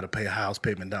to pay a house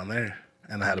payment down there,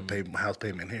 and I had to pay my house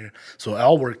payment here. So it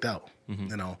all worked out.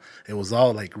 It was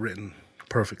all like written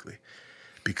perfectly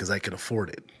because I could afford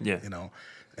it. Yeah.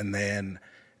 And then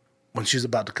when she's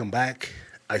about to come back,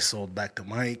 I sold back to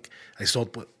Mike. I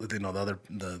sold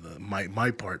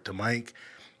my part to Mike,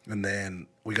 and then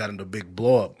we got into a big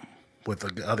blow up with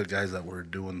the other guys that were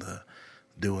doing the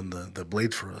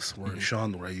blades for us. Where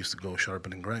Sean, where I used to go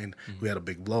sharpen and grind, we had a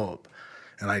big blow up,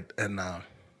 and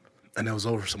it was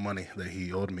over some money that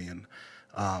he owed me, and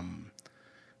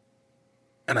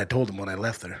I told him when I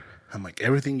left there, I'm like,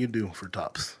 everything you do for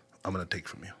Tops, I'm gonna take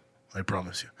from you. I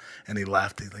promise you. And he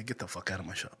laughed. He's like, get the fuck out of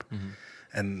my shop.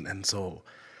 And so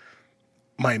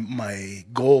my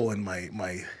goal and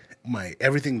my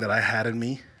everything that I had in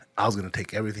me, I was gonna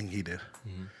take everything he did.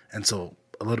 And so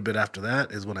a little bit after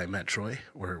that is when I met Troy,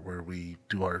 where we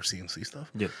do our CNC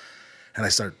stuff. Yeah. And I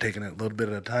started taking it a little bit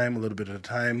at a time,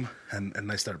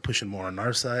 and I started pushing more on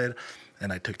our side,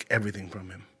 and I took everything from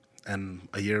him. And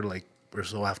a year or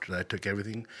so after that, I took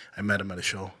everything. I met him at a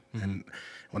show, and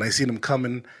when I seen him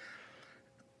coming,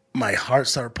 my heart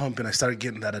started pumping. I started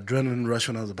getting that adrenaline rush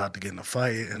when I was about to get in a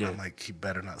fight, and I'm like, he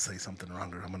better not say something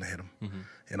wrong, or I'm gonna hit him.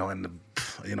 And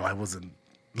I wasn't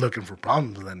looking for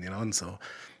problems then, and so.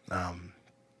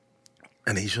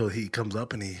 And he comes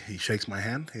up and he shakes my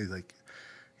hand. He's like,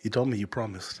 he told me you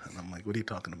promised. And I'm like, what are you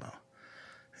talking about?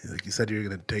 He's like, you said you're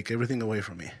going to take everything away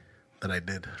from me that I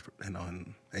did,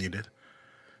 and you did.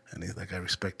 And he's like, I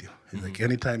respect you. He's like,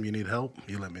 anytime you need help,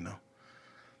 you let me know.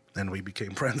 Then we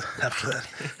became friends after that.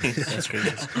 That's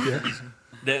crazy.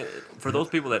 For those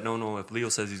people that don't know, if Leo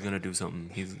says he's going to do something,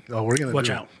 we're going to watch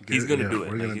do out. It. He's going to do it.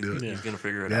 We're going to do it. He's going to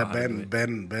figure it Yeah, out. Benny,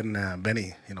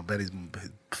 Benny's,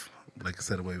 like I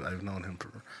said, I've known him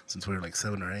since we were like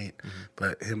 7 or 8.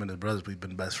 But him and his brothers, we've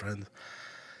been best friends.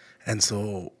 And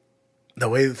so the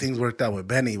way things worked out with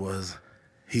Benny was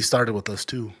he started with us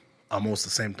too, almost the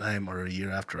same time or a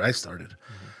year after I started.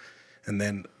 And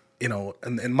then,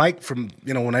 and Mike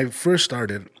when I first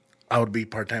started, I would be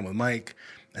part-time with Mike,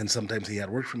 and sometimes he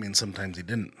had work for me and sometimes he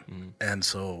didn't. And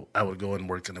so I would go and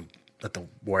work at the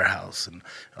warehouse, and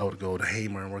I would go to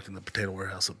Hamer and work in the potato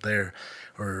warehouse up there,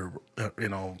 or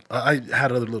I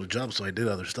had other little jobs, so I did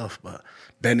other stuff. But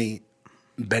Benny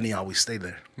always stayed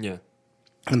there. Yeah.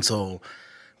 And so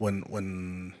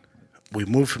when we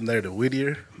moved from there to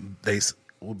Whittier,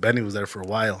 Benny was there for a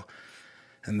while,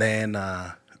 and then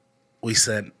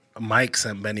Mike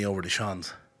sent Benny over to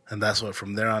Sean's. And that's what,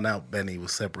 from there on out, Benny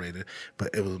was separated.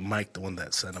 But it was Mike, the one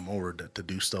that sent him over to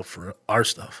do stuff for our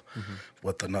stuff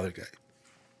with another guy.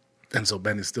 And so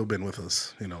Benny's still been with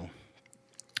us,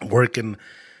 working,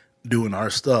 doing our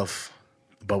stuff,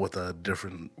 but with a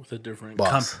different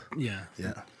boss. Yeah.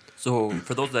 So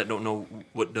for those that don't know,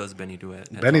 what does Benny do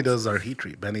at Benny Tops? does our heat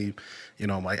treat. Benny,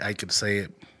 I could say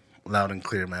it loud and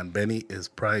clear, man. Benny is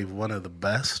probably one of the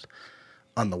best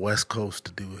on the West Coast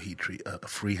to do a heat treat, a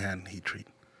freehand heat treat.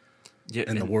 Yeah,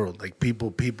 in the world. Like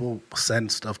people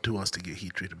send stuff to us to get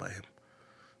heat treated by him,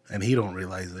 and he don't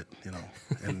realize it,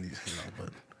 but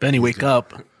Benny, wake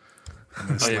up. I'm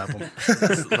gonna slap him.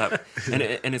 Slap.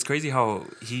 And it's crazy how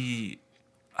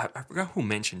I forgot who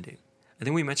mentioned it. I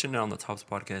think we mentioned it on the Tops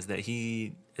podcast that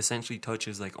he essentially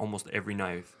touches like almost every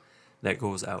knife that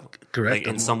goes out. Correct.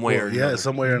 Like in some way or another. Yeah,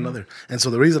 some way or another. And so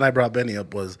the reason I brought Benny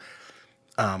up was,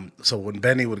 so when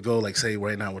Benny would go, like say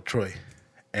right now with Troy,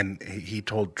 and he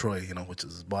told Troy, which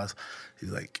is his boss,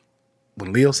 he's like,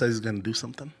 when Leo says he's going to do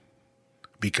something,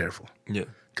 be careful. Yeah.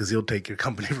 Because he'll take your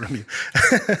company from you.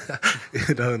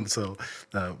 And so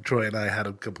Troy and I had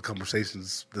a couple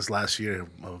conversations this last year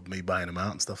of me buying him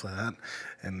out and stuff like that.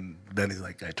 And Benny's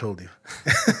like, I told you.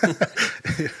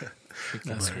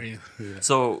 That's crazy. Yeah.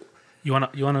 So you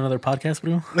want another podcast,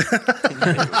 bro?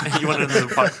 you want another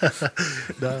podcast?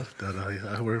 No,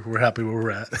 we're happy where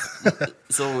we're at.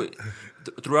 So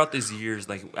throughout these years,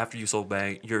 like after you sold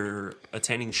back, you're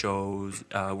attending shows.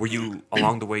 Were you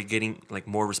along the way getting like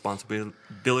more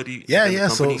responsibility? Yeah. in the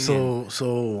company?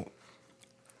 So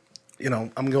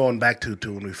I'm going back to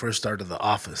when we first started the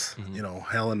office.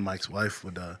 Helen, Mike's wife,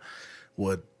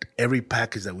 would every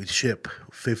package that we'd ship,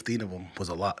 15 of them was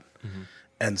a lot.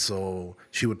 And so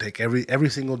she would take every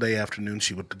single day afternoon,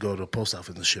 she would go to the post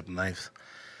office and ship knives.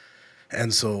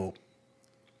 And so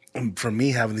for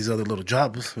me having these other little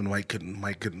jobs, when Mike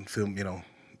couldn't film,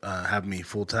 have me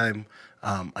full time,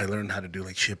 I learned how to do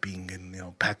like shipping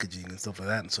and packaging and stuff like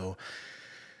that. And so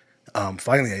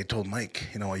finally I told Mike,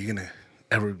 are you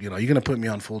gonna put me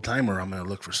on full time, or I'm gonna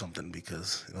look for something,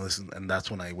 because and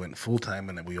that's when I went full time,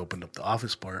 and then we opened up the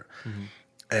office part.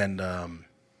 And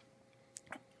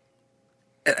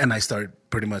I started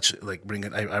pretty much like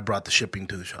I brought the shipping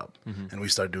to the shop, and we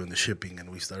started doing the shipping, and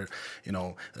we started,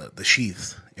 the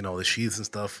sheaths, the sheaths and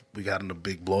stuff. We got in a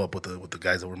big blow up with the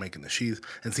guys that were making the sheaths,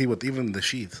 and see, with even the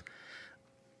sheaths,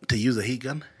 to use a heat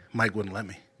gun, Mike wouldn't let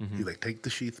me. He's like, take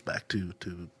the sheath back to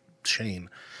Shane,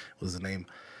 was the name,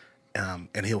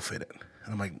 and he'll fit it.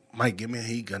 And I'm like, Mike, give me a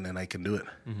heat gun and I can do it.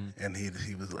 And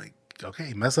he was like,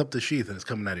 okay, mess up the sheath and it's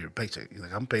coming out of your paycheck. He's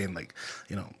like, I'm paying like,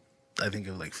 I think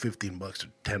it was like $15 or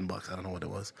 $10. I don't know what it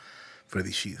was for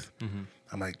these sheaths.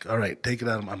 I'm like, all right, take it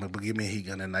out. I'm like, give me a heat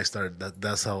gun. And I started,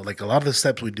 that's how, like, a lot of the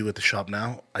steps we do at the shop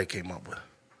now, I came up with.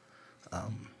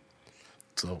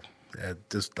 So yeah,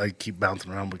 just I keep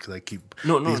bouncing around because I keep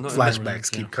these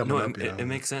flashbacks keep coming up. It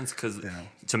makes sense, because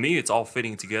to me it's all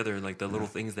fitting together. Like the little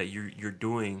things that you're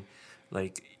doing,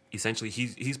 like essentially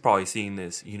he's probably seeing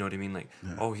this. You know what I mean? Like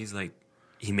he's like,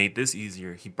 he made this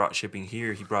easier. He brought shipping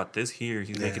here. He brought this here.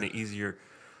 He's making it easier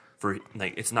for,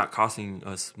 like, it's not costing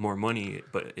us more money,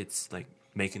 but it's like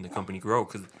making the company grow.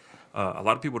 Because a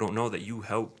lot of people don't know that you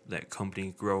help that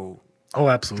company grow. Oh,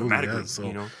 absolutely.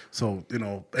 Dramatically, yeah. So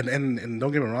and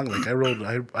don't get me wrong. Like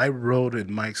I rode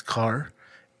in Mike's car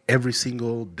every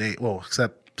single day. Well,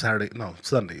 except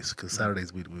Sundays, because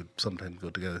Saturdays we would sometimes go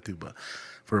together too. But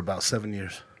for about 7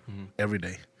 years, every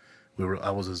day,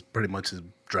 I was pretty much his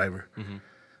driver.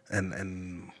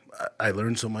 And I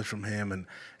learned so much from him,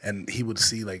 and he would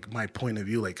see like my point of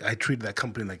view. Like I treated that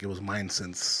company like it was mine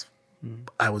since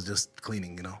I was just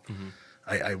cleaning.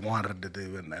 I wanted to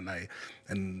do,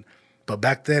 but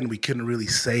back then we couldn't really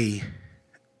say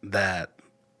that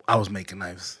I was making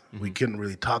knives. We couldn't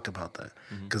really talk about that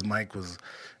because Mike was,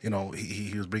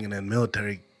 he was bringing in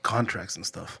military contracts and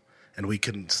stuff, and we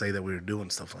couldn't say that we were doing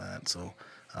stuff like that. So,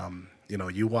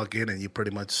 you walk in and you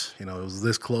pretty much, it was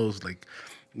this close, like,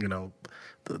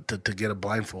 to get a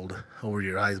blindfold over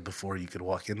your eyes before you could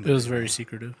walk in. It was very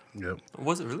secretive. Yep.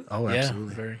 Was it really? Oh,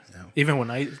 absolutely. Very. Yeah. Even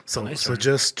when I So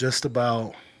started. just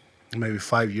about maybe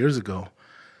 5 years ago,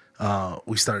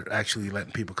 we started actually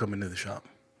letting people come into the shop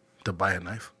to buy a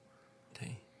knife.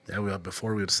 Dang. Yeah,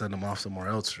 before we would send them off somewhere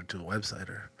else or to a website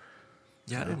or.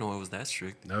 Yeah, I didn't know it was that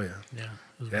strict. Oh yeah. Yeah. It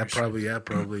was Yeah, very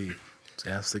probably.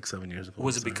 Yeah, 6-7 years ago.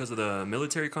 Was it because of the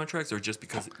military contracts, or just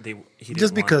because he didn't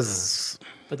just want because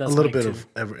But a that's little Mike bit too.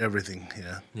 of everything,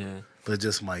 yeah. Yeah. But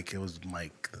just Mike, it was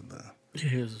Mike.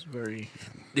 He was very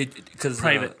Because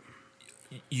private.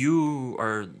 You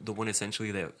are the one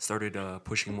essentially that started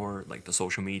pushing more like the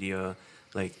social media,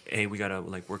 like, hey, we gotta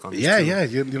like work on this. Yeah, too. yeah,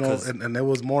 and there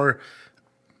was more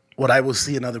what I was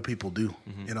seeing other people do,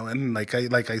 and like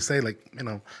I say,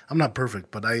 I'm not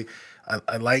perfect, but I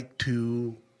like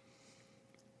to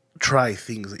try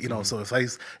things, So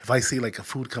if I see like a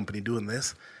food company doing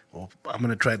this, well, I'm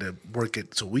gonna try to work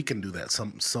it so we can do that,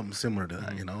 something similar to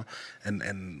that, and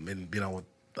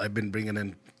I've been bringing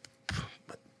in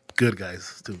good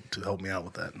guys to help me out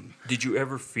with that. And Did you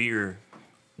ever fear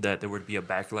that there would be a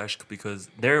backlash? Because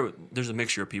there's a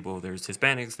mixture of people. There's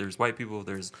Hispanics, there's white people,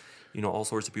 there's all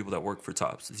sorts of people that work for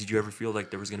Tops. Did you ever feel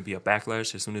like there was going to be a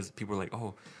backlash as soon as people were like,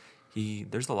 oh,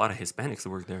 there's a lot of Hispanics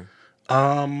that work there?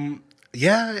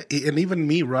 Yeah, and even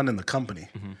me running the company,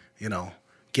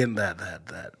 getting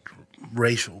that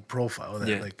racial profile,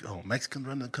 that like, oh, Mexicans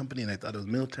run the company, and I thought it was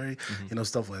military,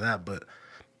 stuff like that. But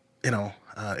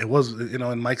it was,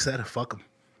 and Mike said, "Fuck him."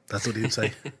 That's what he'd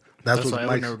say. That's what why I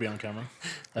Mike. would never be on camera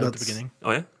at the That's- beginning.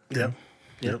 Oh, yeah? Yeah.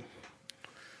 Yeah. Yep.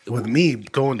 With me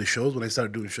going to shows, when I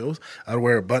started doing shows, I'd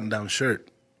wear a button-down shirt,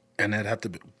 and I'd have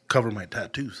to cover my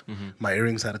tattoos. My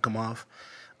earrings had to come off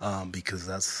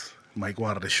because Mike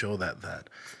wanted to show that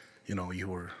you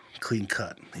were clean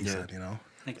cut. He said,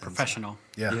 Like professional.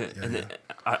 Yeah. And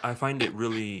I find it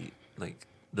really, like,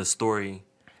 the story,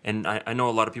 and I know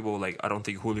a lot of people, like, I don't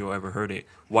think Julio ever heard it.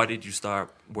 Why did you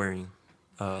start wearing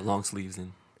long sleeves?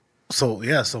 And So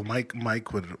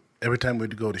Mike would, every time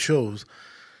we'd go to shows,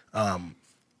 I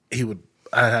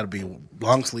had to be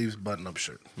long sleeves, button up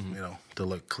shirt, to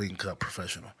look clean cut,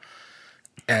 professional.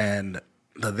 And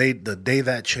the day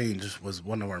that changed was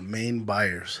one of our main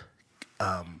buyers.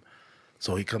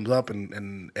 So he comes up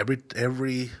and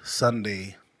every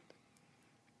Sunday.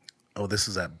 Oh, this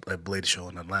is at Blade Show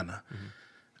in Atlanta.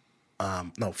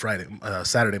 no, Friday,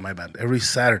 Saturday, my bad. Every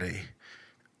Saturday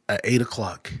at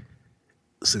 8:00,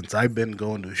 since I've been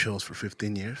going to shows for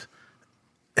 15 years,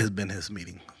 has been his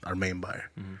meeting, our main buyer.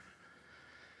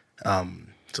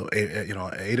 So, at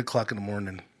 8:00 in the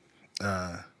morning,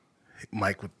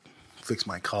 Mike would fix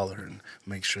my collar and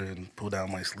make sure and pull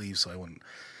down my sleeves so I wouldn't.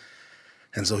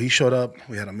 And so he showed up.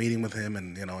 We had a meeting with him,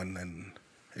 and and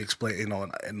explain,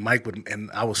 and Mike would, and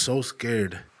I was so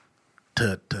scared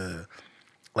to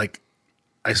like,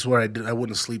 I swear I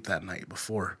wouldn't sleep that night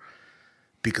before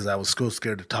because I was so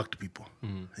scared to talk to people.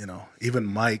 Even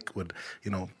Mike would,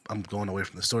 I'm going away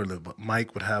from the story a little, but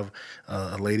Mike would have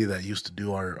a lady that used to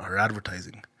do our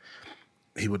advertising.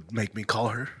 He would make me call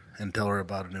her and tell her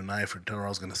about a new knife or tell her I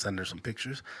was going to send her some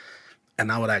pictures.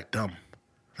 And I would act dumb.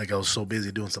 Like I was so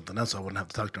busy doing something else, so I wouldn't have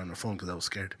to talk to her on the phone because I was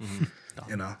scared,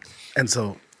 And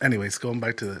so, anyways, going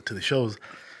back to the shows,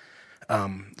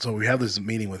 so we have this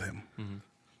meeting with him.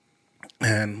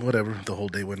 And whatever, the whole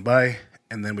day went by.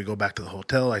 And then we go back to the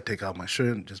hotel. I take off my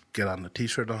shirt and just get on the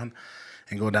T-shirt on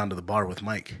and go down to the bar with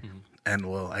Mike. And,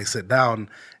 I sit down,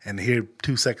 and here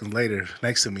 2 seconds later,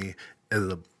 next to me is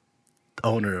the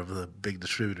owner of the big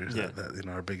distributors, that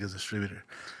our biggest distributor.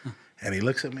 And he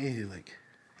looks at me, he's like,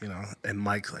 and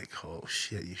Mike's like, oh,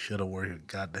 shit, you should have worn your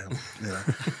goddamn,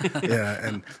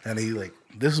 Yeah, and he's like,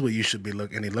 this is what you should be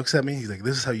looking. And he looks at me, he's like,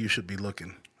 this is how you should be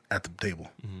looking at the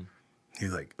table.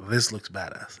 He's like, this looks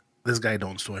badass. This guy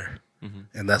don't swear.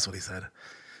 And that's what he said.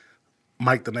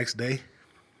 Mike, the next day,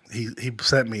 he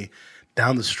sent me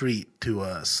down the street to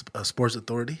a Sports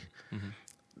Authority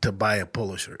to buy a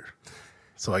polo shirt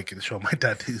so I could show my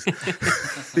tattoos.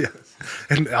 Yeah,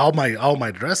 and all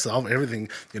my dress, everything,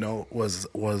 was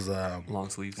long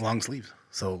sleeves. Long sleeves.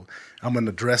 So I'm in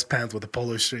the dress pants with a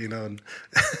polo shirt, And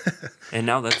and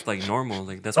now that's like normal.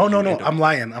 Like that's. Oh no, I'm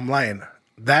lying.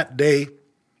 That day,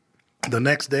 the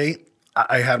next day,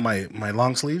 I had my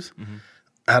long sleeves.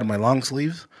 I had my long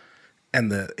sleeves,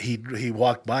 and he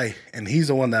walked by, and he's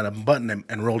the one that unbuttoned them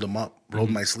and rolled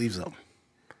my sleeves up.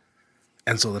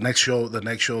 And so the next show,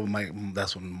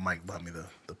 that's when Mike bought me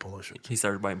the polo shirt. He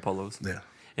started buying polos. Yeah,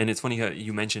 and it's funny how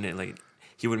you mentioned it. Like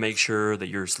he would make sure that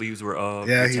your sleeves were up.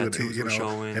 Yeah, your tattoos were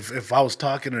showing. If I was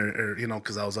talking or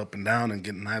because I was up and down and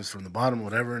getting knives from the bottom or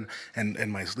whatever,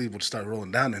 and my sleeve would start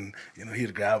rolling down, and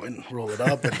he'd grab it and roll it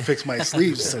up and fix my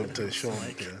sleeves to show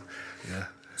him. Yeah.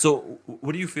 So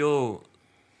what do you feel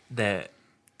that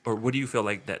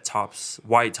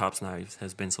why Tops Knives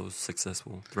has been so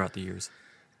successful throughout the years?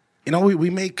 We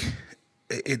make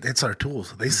it's our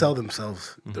tools. They sell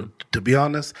themselves. To be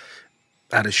honest,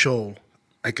 at a show,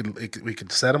 we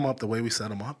could set them up the way we set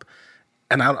them up,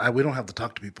 and we don't have to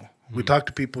talk to people. We talk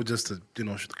to people just to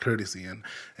courtesy and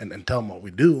tell them what we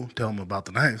do, tell them about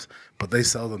the knives, but they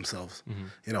sell themselves.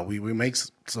 We make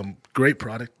some great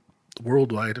product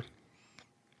worldwide.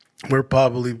 We're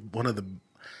probably one of the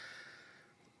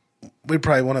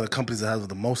companies that has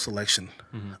the most selection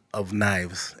of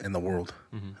knives in the world.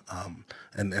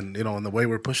 And the way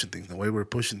we're pushing things,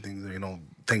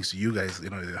 thanks to you guys,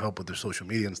 to help with their social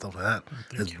media and stuff like that,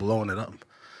 is blowing it up.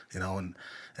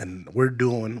 And we're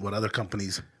doing what other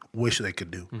companies wish they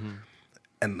could do.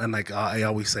 And like I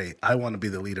always say, I want to be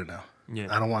the leader now.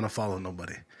 I don't want to follow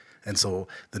nobody. And so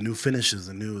the new finishes,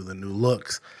 the new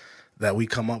looks that we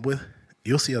come up with,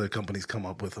 you'll see other companies come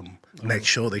up with them. Next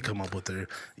show, they come up with their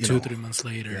 2 or 3 months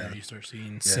later, you start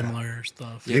seeing similar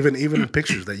stuff. Even in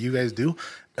pictures that you guys do,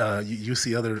 you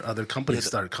see other companies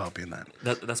start copying that.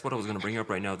 That's what I was going to bring up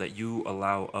right now. That you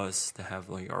allow us to have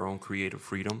like our own creative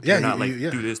freedom. Yeah, you're not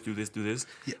do this,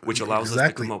 which allows us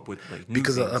to come up with like new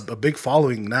because things. a big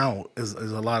following now is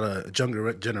a lot of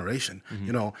younger generation.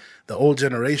 The old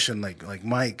generation like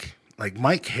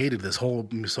Mike hated this whole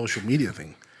social media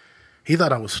thing. He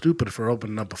thought I was stupid for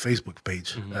opening up a Facebook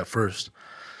page at first.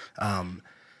 And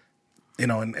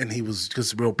he was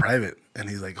just real private. And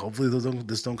he's like, hopefully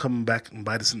this don't come back and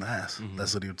bite us in the ass.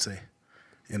 That's what he would say.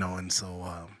 And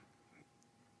so,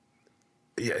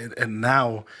 and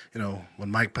now,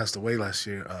 when Mike passed away last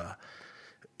year,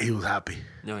 he was happy.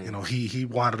 He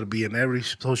wanted to be in every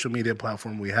social media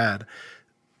platform we had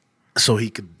so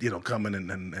he could, come in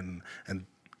and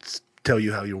tell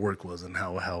you how your work was and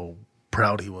how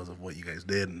proud he was of what you guys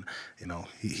did, and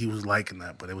he was liking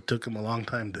that, but it took him a long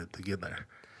time to get there.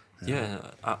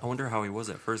 I wonder how he was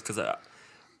at first, because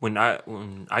when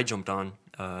I jumped on,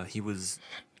 he was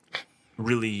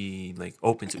really like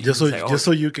open to just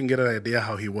so you can get an idea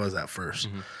how he was at first.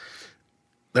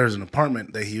 There's an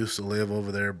apartment that he used to live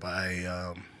over there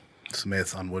by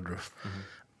Smith on Woodruff.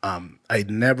 I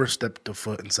never stepped a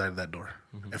foot inside of that door.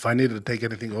 If I needed to take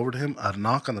anything over to him, I'd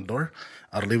knock on the door,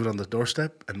 I'd leave it on the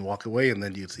doorstep and walk away, and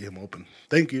then you'd see him open,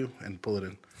 thank you, and pull it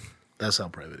in. That's how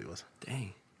private he was.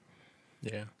 Dang.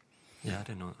 Yeah. Yeah, I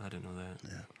didn't know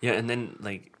that. Yeah, and then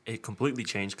like it completely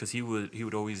changed because he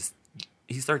would always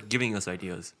he started giving us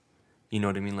ideas. You know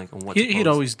what I mean? Like on what to He'd post.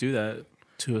 always do that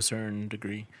to a certain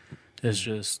degree. It's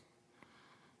just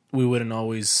we wouldn't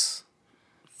always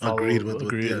Agree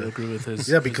agree with his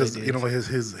because his you know ideas.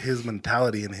 his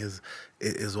mentality and his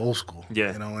is old school.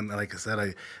 Yeah. You know, and like I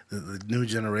said, the new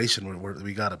generation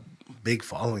we got a big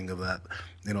following of that.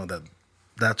 You know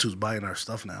that's who's buying our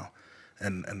stuff now.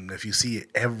 And if you see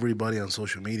everybody on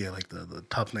social media, like the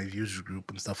Top Knife user group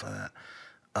and stuff like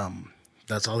that,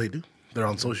 that's all they do. They're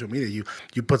on social media.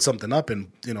 You put something up,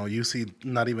 and you know you see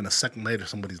not even a second later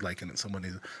somebody's liking it,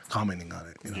 somebody's commenting on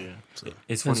it. You know, Yeah. so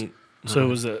It's funny. So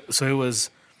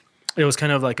it was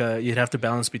kind of like you'd have to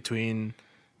balance between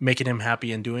making him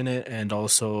happy and doing it, and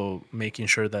also making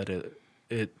sure that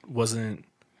it wasn't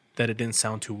that it didn't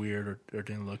sound too weird or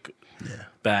didn't look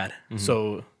bad.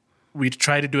 So we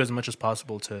tried to do as much as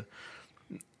possible to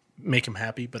make him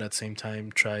happy, but at the same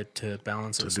time tried to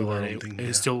balance it do so our that own thing, it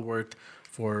yeah. still worked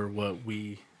for what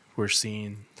we were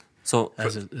seeing So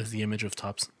as the image of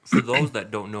Tops. for those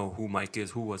that don't know who Mike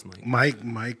is, who was Mike?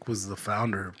 Mike was the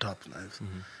founder of Top Knives.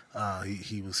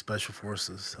 He was special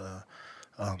forces.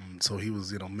 So he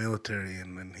was, military,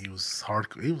 and he was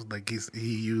hardcore. He was like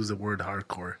he used the word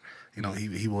hardcore.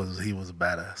 He was a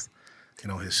badass.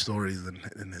 His stories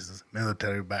and his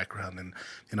military background,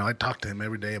 and I talked to him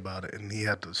every day about it, and he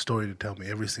had the story to tell me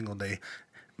every single day.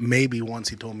 Maybe once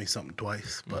he told me something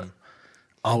twice, but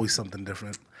always something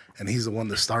different. And he's the one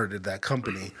that started that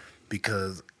company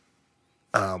because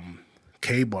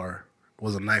K-Bar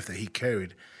was a knife that he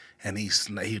carried, and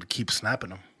he'd keep snapping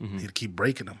them. He'd keep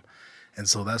breaking them. And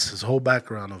so that's his whole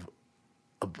background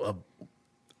of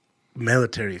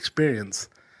military experience.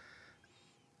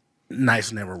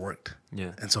 Knives never worked.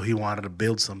 Yeah. And so he wanted to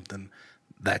build something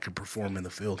that could perform in the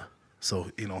field.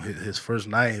 So, his first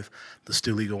knife, the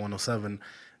Steel Eagle 107,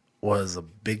 was a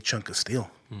big chunk of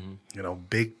steel.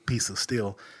 Big piece of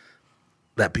steel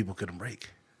that people couldn't break.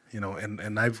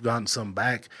 And I've gotten some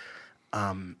back.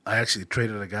 I actually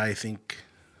traded a guy, I think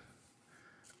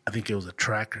it was a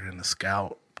Tracker and a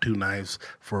Scout, 2 knives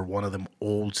for one of them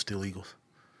old Steel Eagles.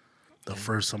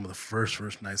 Some of the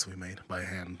first knives we made by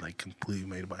hand, like completely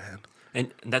made by hand.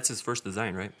 And that's his first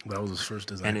design, right? That was his first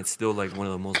design. And it's still like one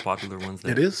of the most popular ones.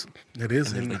 It is. And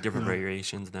there's like different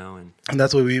variations now, And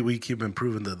that's why we keep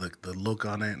improving the look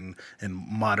on it and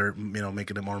modern,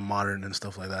 making it more modern and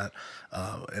stuff like that.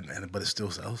 But it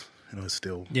still sells. It's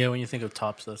still. Yeah, when you think of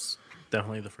Tops, that's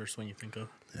definitely the first one you think of.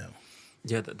 Yeah.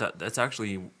 Yeah, that's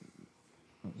actually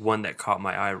one that caught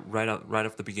my eye right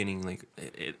off the beginning. Like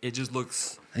it just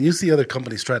looks. And you see other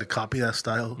companies try to copy that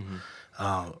style,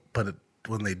 but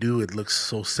when they do, it looks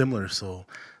so similar. So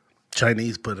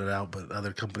Chinese put it out, but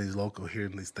other companies local here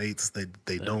in the States,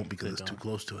 they don't because it's too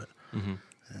close to it.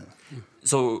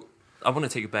 So I want to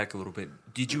take it back a little bit.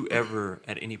 Did you ever,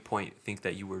 at any point, think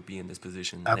that you would be in this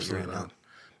position Absolutely that you're in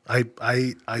not.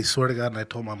 now? I swear to God, and I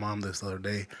told my mom this the other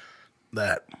day,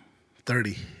 that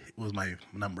 30 was my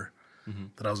number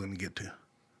that I was going to get to.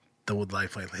 The wood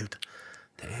life I lived.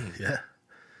 Dang. Yeah.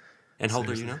 And how old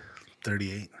are you now?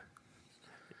 38.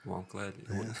 Well, I'm glad.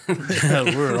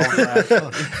 We're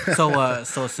all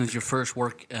So since your first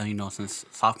work, since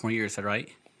sophomore year, is that right?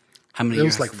 How many It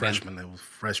years? was like has it been? freshman. It was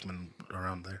freshman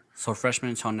around there. So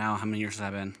freshman until now, how many years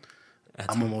has that been?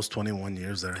 I'm almost 21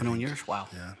 years there. I 21 think. years? Wow.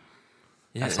 Yeah.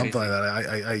 Yeah, Something like that.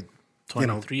 I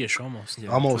 23-ish almost.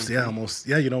 almost.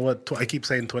 Yeah, you know what? I keep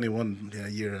saying 21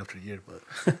 year after year, but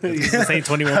You've been saying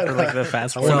 21 for like the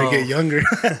fast I forward. want to get younger.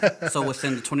 So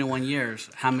within the 21 years,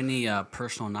 how many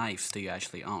personal knives do you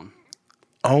actually own?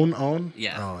 Own?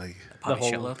 Yeah. Oh, like, The Probably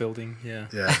whole shitload. building, yeah.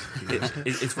 yeah.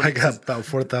 It's I funny. got about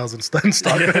 4,000 stun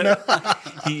stock right now.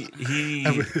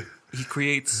 He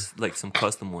creates like some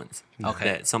custom ones Okay.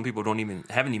 that some people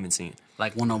haven't even seen.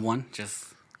 Like 101? Just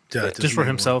Yeah, Just for me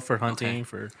himself, for hunting, Okay.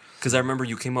 for... Because I remember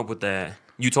you came up with that.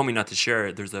 You told me not to share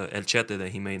it. There's a El Chete that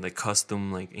he made, like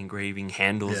custom, like engraving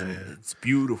handles, Yeah, and yeah. it's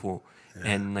beautiful.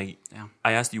 And like, Yeah.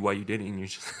 I asked you why you did it, and you're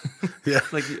just Yeah.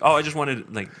 like, oh, I just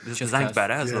wanted like this Just design's 'cause.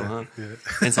 badass, Yeah, though, huh? yeah.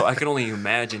 And so I can only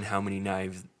imagine how many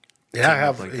knives. Yeah, I came up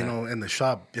have, like you that. know, in the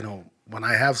shop, when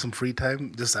I have some free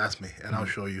time, just ask me and I'll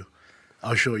show you.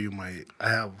 I'll show you I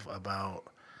have about,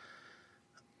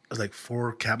 it's like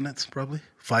 4 cabinets, probably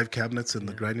 5 cabinets in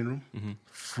the grinding room,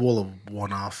 full of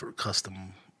one-off or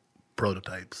custom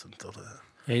prototypes and stuff like that.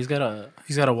 Yeah, he's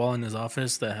got a wall in his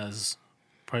office that has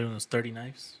probably almost 30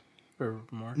 knives or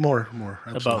more? More.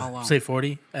 Absolutely. About wow. say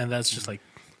 40, and that's just like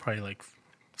probably like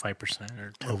 5%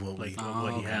 or Of what like we- of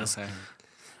what he has. Okay.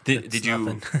 Did you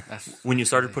nothing. That's when you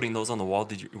started putting those on the wall?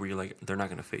 Were you like they're not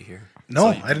gonna fit here?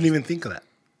 No, So you I didn't even think of that.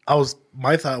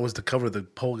 My thought was to cover the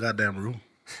whole goddamn room.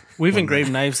 We've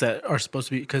engraved knives that are supposed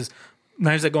to be because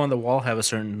knives that go on the wall have a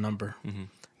certain number,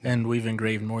 and we've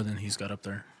engraved more than he's got up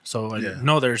there. So I Yeah.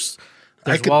 know there's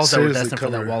I could walls that were seriously destined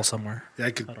for that cover- wall somewhere. Yeah,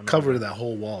 I could cover that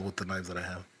whole wall with the knives that I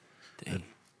have. Dang.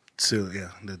 So yeah,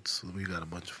 we got a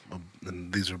bunch of,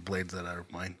 and these are blades that are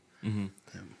mine.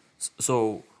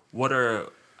 So what are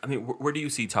where do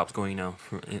you see Tops going now,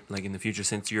 like in the future?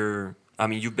 Since you've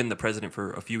been the president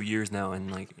for a few years now, and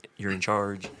like you're in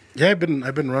charge. Yeah, I've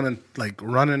been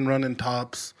running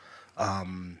Tops,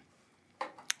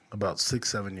 about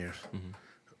 6-7 years,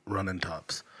 running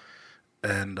Tops,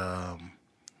 and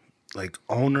like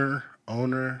owner. We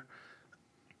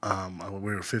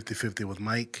were 50-50 with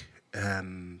Mike,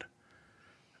 and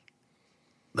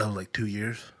that was like 2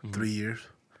 years, 3 years,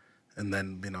 and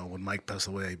then when Mike passed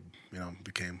away,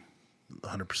 became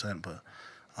 100%. But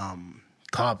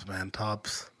Tops, man,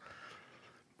 Tops.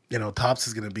 Tops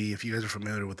is going to be, if you guys are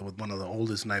familiar with one of the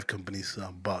oldest knife companies,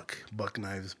 Buck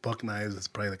Knives. Buck Knives is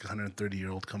probably like a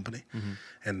 130-year-old company,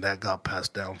 and that got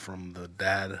passed down from the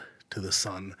dad to the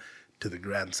son to the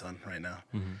grandson right now.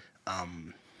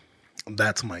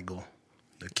 That's my goal,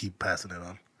 to keep passing it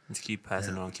on. Let's keep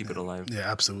passing it on, keep it alive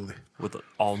Yeah, absolutely. with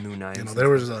all new knives. There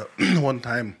was one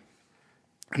time,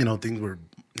 things were,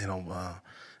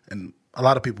 and a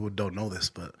lot of people don't know this,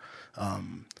 but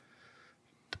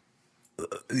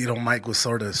Mike was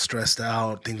sort of stressed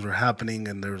out. Things were happening,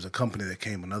 and there was a company that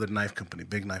came, another knife company,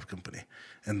 big knife company,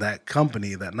 and that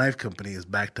knife company, is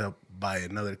backed up by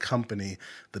another company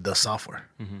that does software,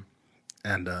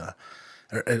 and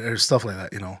or stuff like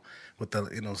that. With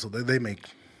the so they make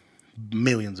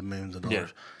millions and millions of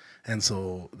dollars, and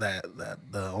so that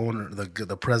the owner,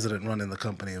 the president running the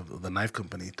company of the knife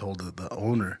company, told the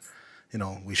owner,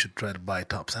 we should try to buy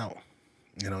Tops out,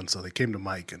 and so they came to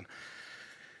Mike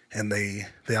and they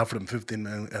offered him $15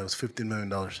 million. It was $15 million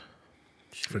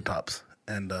for Tops,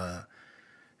 and I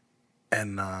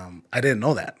didn't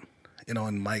know that,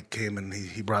 And Mike came and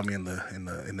he brought me in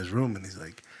his room, and he's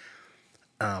like,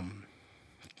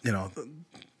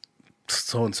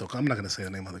 so and so. I'm not gonna say the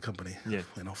name of the company. Yeah.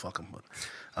 Fuck them. But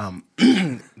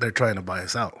they're trying to buy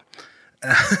us out.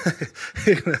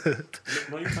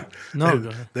 No, go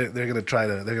ahead. They're gonna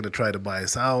try to buy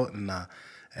us out, and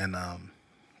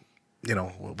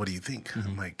what do you think?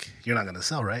 I'm like, you're not gonna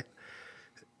sell, right?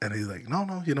 And he's like, no,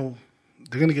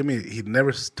 they're gonna give me. He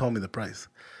never told me the price.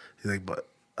 He's like, but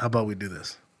how about we do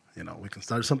this? We can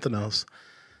start something else,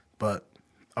 but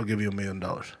I'll give you $1 million.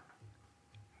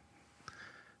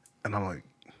 And I'm like,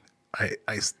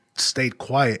 I stayed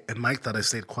quiet, and Mike thought I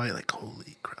stayed quiet. Like,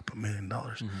 holy crap, $1 million,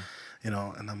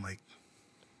 And I'm like,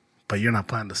 but you're not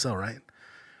planning to sell, right?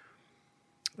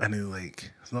 And he's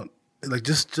like, it's not like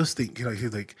just think,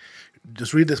 he's like,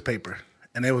 just read this paper,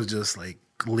 and it was just like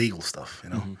legal stuff,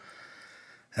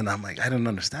 And I'm like, I didn't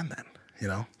understand that,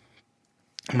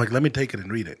 I'm like, let me take it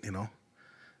and read it, And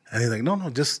he's like, no,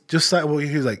 just sign. Well,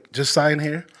 he's like, just sign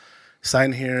here,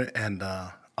 and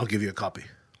I'll give you a copy.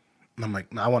 And I'm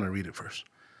like, no, I want to read it first.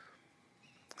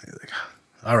 He's like,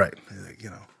 all right. He's like,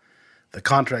 the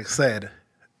contract said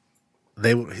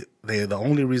the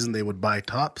only reason they would buy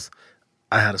Tops,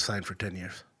 I had to sign for 10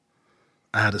 years.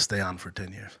 I had to stay on for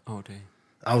 10 years. Oh, dang.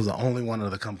 I was the only one of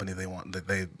the company they want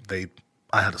that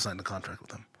I had to sign the contract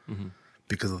with them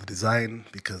because of the design,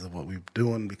 because of what we were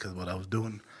doing, because of what I was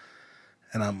doing.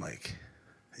 And I'm like,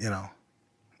 and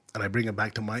I bring it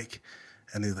back to Mike,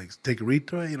 and he's like, take a read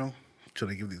through it, should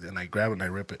I give these? And I grab it and I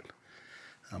rip it.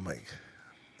 I'm like,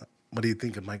 what are you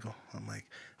thinking, Michael? I'm like,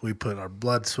 we put our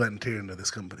blood, sweat, and tear into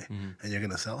this company, and you're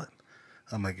going to sell it?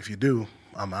 I'm like, if you do,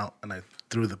 I'm out. And I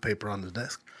threw the paper on the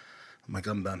desk. I'm like,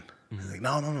 I'm done. He's like,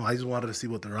 no, I just wanted to see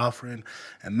what they're offering.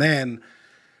 And then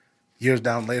years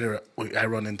down later, I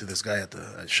run into this guy at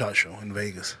the SHOT Show in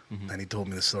Vegas, and he told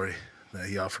me the story that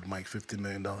he offered Mike $15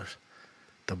 million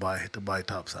to buy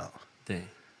Tops out. Dang.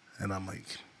 And I'm like,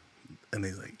 and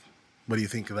he's like, what do you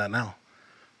think of that now?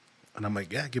 And I'm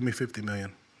like, yeah, give me $50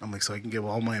 million. I'm like, so I can give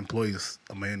all my employees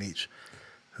 $1 million each.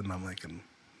 And I'm like,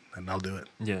 and I'll do it.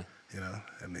 Yeah.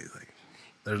 And he's like,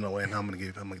 there's no way in hell I'm gonna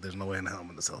give. I'm like, there's no way in hell I'm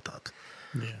gonna sell Tops.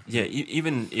 Yeah.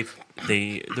 Even if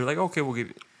they're like, okay, we'll give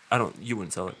you. You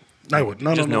wouldn't sell it. I would.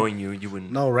 No, Just no. knowing you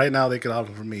wouldn't. No, right now they could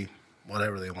offer for me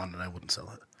whatever they wanted. I wouldn't sell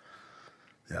it.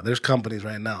 Yeah, there's companies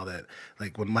right now that,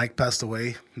 like when Mike passed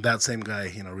away, that same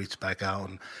guy, reached back out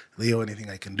and, Leo, anything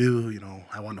I can do,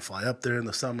 I want to fly up there in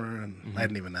the summer, and I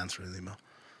didn't even answer his email.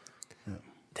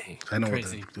 Dang. I know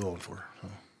Crazy. what they're going for. So.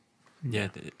 Yeah,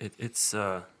 it's.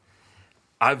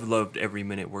 I've loved every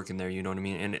minute working there. You know what I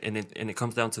mean, and it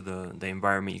comes down to the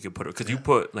environment you could put it, because you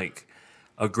put like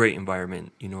a great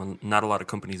environment. You know, not a lot of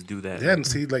companies do that. Yeah, and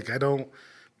see, like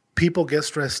people get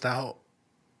stressed out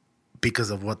because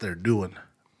of what they're doing,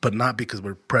 but not because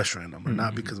we're pressuring them, or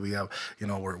not because we have,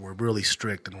 we're really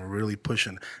strict and we're really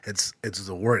pushing. It's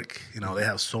the work. They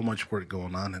have so much work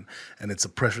going on, and it's a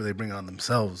pressure they bring on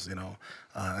themselves. And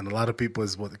a lot of people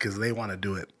is because they want to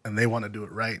do it and they want to do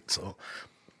it right. So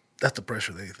that's the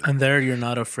pressure they. And there, you're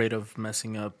not afraid of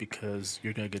messing up because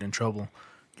you're gonna get in trouble.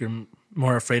 You're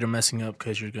more afraid of messing up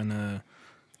because you're gonna.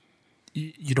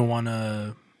 You don't want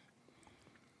to.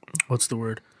 What's the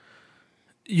word?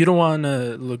 You don't want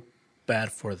to look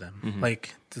bad for them.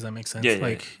 Like, does that make sense? Yeah,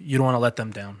 like, you don't want to let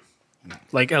them down.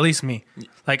 Like, at least me.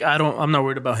 Like, I'm not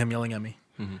worried about him yelling at me.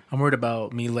 I'm worried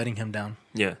about me letting him down.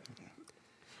 Yeah.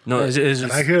 No, It's just,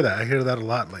 And I hear that. I hear that a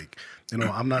lot. Like,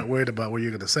 I'm not worried about what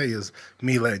you're gonna say is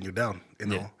me letting you down.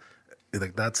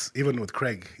 Like that's even with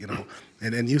Craig.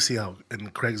 And you see how,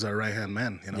 and Craig's our right hand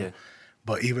man. Yeah.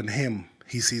 But even him,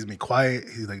 he sees me quiet.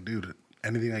 He's like, dude,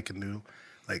 anything I can do.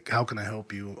 Like, how can I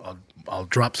help you? I'll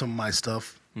drop some of my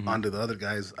stuff onto the other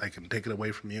guys. I can take it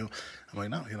away from you. I'm like,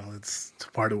 no, it's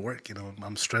part of work.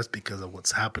 I'm stressed because of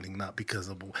what's happening, not because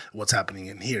of what's happening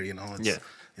in here.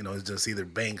 It's just either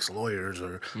banks, lawyers,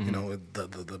 or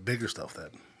the bigger stuff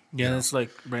that. yeah, it's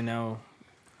like right now.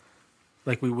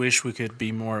 Like, we wish we could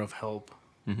be more of help.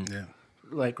 Yeah.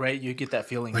 Like, right, you get that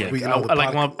feeling. Like, Like,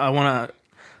 I want to.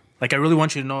 Like, I really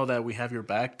want you to know that we have your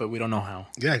back, but we don't know how.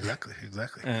 Yeah, exactly.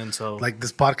 And so, Like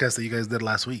this podcast that you guys did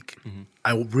last week,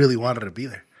 I really wanted to be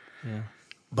there. yeah.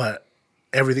 But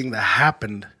everything that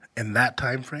happened in that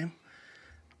time frame,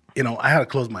 I had to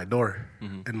close my door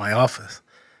in my office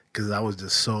because I was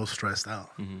just so stressed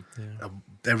out.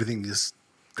 Everything just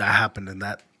that happened in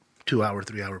that 2-hour,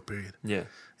 3-hour period. Yeah.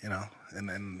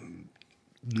 And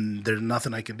there's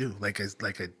nothing I can do.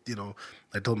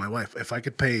 I told my wife, if I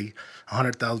could pay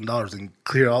 $100,000 and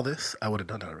clear all this, I would have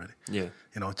done it already. Yeah.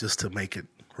 Just to make it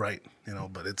right.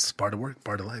 But it's part of work,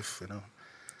 part of life.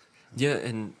 Yeah,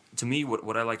 and to me,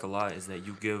 what I like a lot is that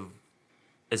you give,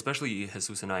 especially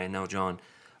Jesus and I, and now John.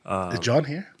 Is John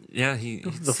here? Yeah, he's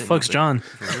The sitting fuck's up there, John?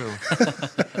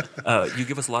 For real. You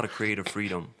give us a lot of creative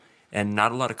freedom, and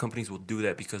not a lot of companies will do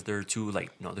that because they're too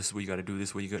like, no, this is what you got to do. This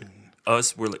is what you got.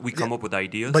 Us, we come up with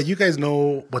ideas. But you guys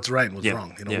know what's right and what's Yeah,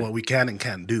 wrong. yeah. What we can and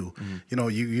can't do.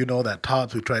 You know that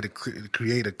Tops, we try to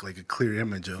create a clear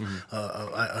image,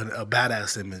 a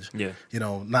badass image. Yeah.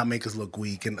 Not make us look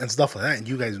weak and stuff like that. And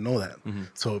you guys know that.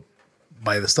 So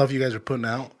by the stuff you guys are putting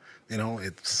out,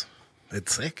 it's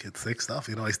sick. It's sick stuff.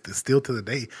 It's still to the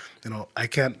day. I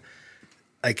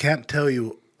can't tell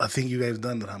you a thing you guys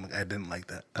done that I didn't like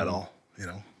that at all.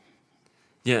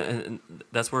 Yeah, and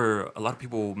that's where a lot of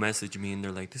people message me and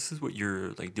they're like, "This is what you're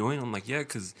like doing." I'm like, "Yeah,"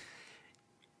 because,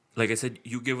 like I said,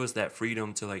 you give us that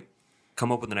freedom to like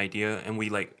come up with an idea, and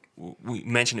we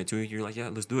mention it to you. You're like, "Yeah,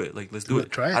 let's do it. Like, let's do it."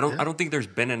 Try it. I don't think there's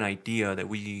been an idea that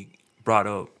we brought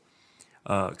up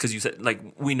because you said like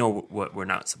we know what we're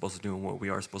not supposed to do and what we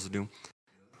are supposed to do.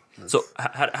 So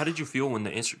how did you feel when the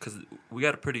because we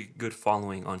got a pretty good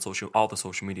following on all the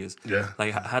social medias. Yeah.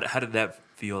 Like how did that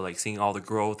feel, like seeing all the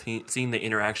growth, seeing the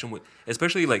interaction with,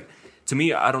 especially like to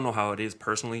me, I don't know how it is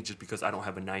personally just because I don't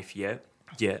have a knife yet.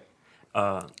 Yeah.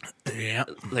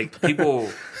 Like people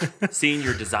seeing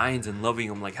your designs and loving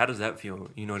them, like how does that feel?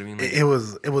 You know what I mean? Like, It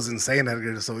was insane,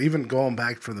 Edgar. So even going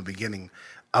back from the beginning,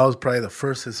 I was probably the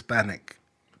first Hispanic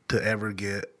to ever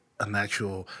get an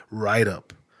actual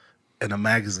write-up in a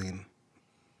magazine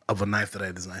of a knife that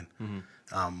I designed.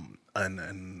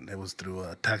 And it was through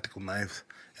Tactical Knives,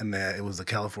 and it was the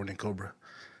California Cobra.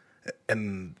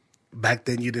 And back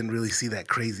then you didn't really see that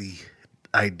crazy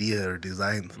idea or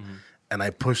designs, and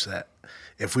I pushed that.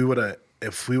 If we would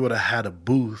have had a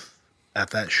booth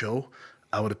at that show,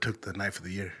 I would have took the Knife of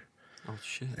the Year. oh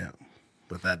shit. Yeah,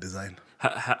 with that design.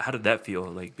 How did that feel?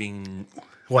 Like being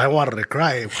Well, I wanted to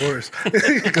cry, of course.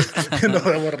 'Cause,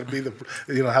 I wanted to be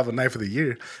have a Knife of the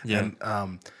Year. Yeah.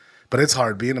 And, but it's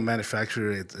hard being a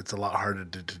manufacturer. It's a lot harder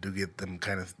to get them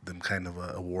kind of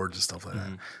awards and stuff like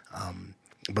that.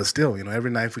 But still, every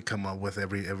knife we come up with,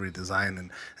 every design,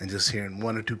 and just hearing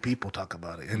one or two people talk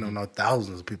about it, not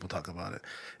thousands of people talk about it.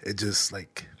 It just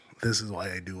like, this is why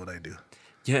I do what I do.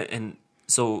 Yeah, and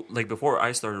so like before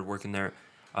I started working there,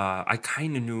 I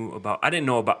kind of knew I didn't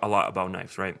know a lot about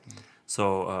knives, right?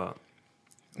 So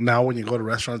Now, when you go to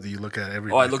restaurants, do you look at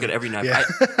every? I look at every knife. Yeah.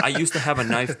 I used to have a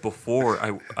knife before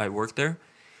I worked there,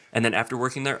 And then after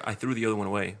working there, I threw the other one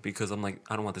away because I'm like,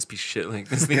 I don't want this piece of shit. Like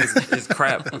this thing is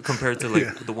crap compared to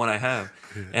like the one I have.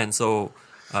 And so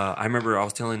I remember I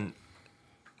was telling,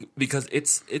 because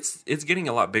it's getting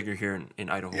a lot bigger here in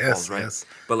Idaho Falls, right? Yes.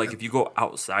 But like if you go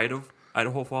outside of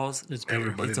Idaho Falls, It's bigger.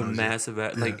 Everybody it's a knows it. massive,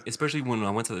 like especially when I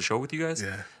went to the show with you guys.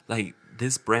 Yeah. Like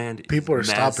this brand, People are is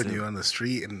stopping massive. you on the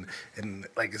street, and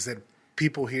like I said,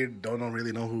 people here don't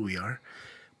really know who we are.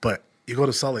 But you go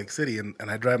to Salt Lake City, and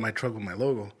I drive my truck with my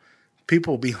logo.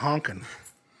 People will be honking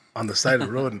on the side of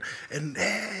the road and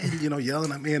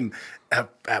yelling at me. And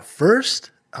at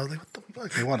first, I was like, what the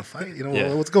fuck? They want to fight?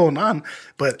 Yeah. What's going on?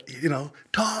 But,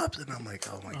 Tops. And I'm like,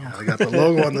 oh, my God. I got the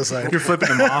logo on the side. You're flipping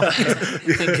them off.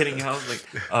 Getting out. Like,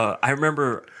 I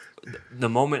remember the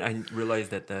moment I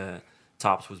realized that the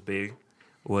Tops was big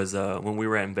was when we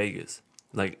were in Vegas,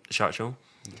 like SHOT Show.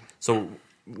 So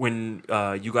when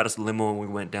you got us the limo and we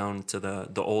went down to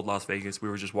the old Las Vegas, we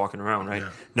were just walking around, right? Yeah.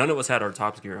 None of us had our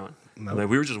Tops gear on. No. Like,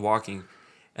 we were just walking.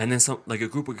 And then a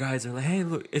group of guys are like, hey,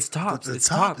 look, it's Tops. It's It's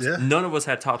Tops, Tops. yeah. None of us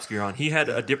had Tops gear on. He had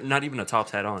not even a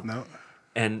Tops hat on. No.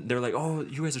 And they're like, oh,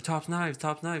 you guys are Tops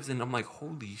Knives. And I'm like,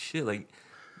 holy shit. Like,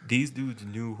 these dudes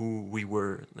knew who we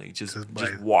were, like, just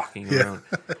walking around.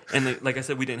 And like I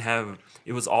said, we didn't have,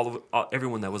 it was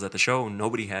everyone that was at the show,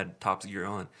 nobody had Tops gear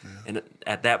on. Yeah. And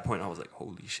at that point, I was like,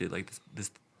 holy shit, like,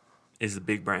 this is a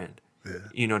big brand. Yeah.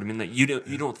 You know what I mean? Like, you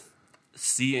don't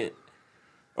see it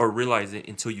or realize it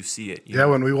until you see it. You Yeah,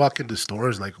 know? when we walk into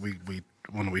stores, like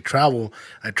when we travel,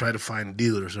 I try to find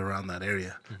dealers around that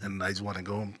area, and I just want to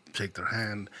go and shake their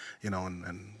hand,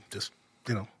 and just,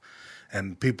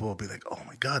 and people will be like, "Oh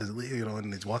my God, is it Leo?"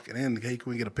 And he's walking in. Hey,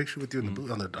 can we get a picture with you in the booth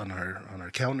on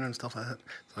our counter and stuff like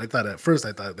that? So at first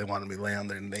I thought they wanted me to lay on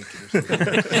there naked or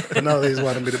something, but no, they just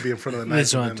wanted me to be in front of the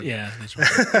This knife. one, yeah. This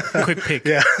one. Quick pick.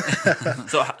 Yeah.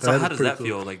 So how does pretty that cool.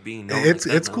 feel, like being known? It's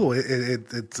like that now? cool.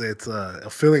 It's a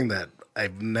feeling that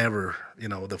I've never,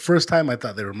 the first time I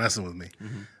thought they were messing with me,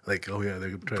 like, oh yeah, they're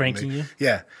trying Pranking to you?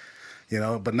 yeah,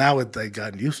 but now I've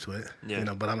gotten used to it,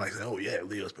 Yeah. But I'm like, oh yeah,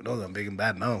 Leo Espinosa, I'm big and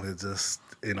bad. No, it's just,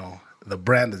 the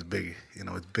brand is big.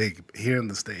 It's big here in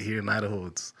the state, here in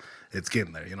Idaho. It's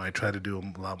getting there. I try to do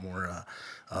a lot more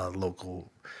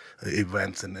local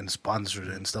events and sponsors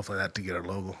and stuff like that to get our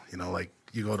logo. Like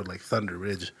you go to like Thunder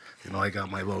Ridge, I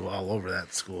got my logo all over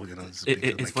that school. Just because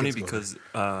It's my funny kids go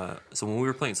because so when we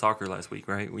were playing soccer last week,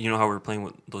 right? You know how we were playing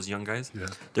with those young guys? Yeah.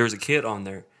 There was a kid on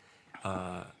there.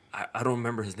 I don't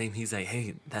remember his name. He's like,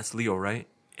 hey, that's Leo, right?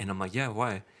 And I'm like, yeah,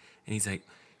 why? And he's like,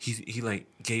 he like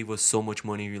gave us so much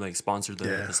money. He like sponsored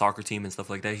the soccer team and stuff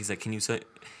like that. He's like, can you say?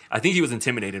 I think he was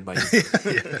intimidated by you.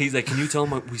 He's like, can you tell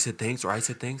him we said thanks or I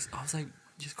said thanks? I was like,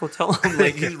 just go tell him.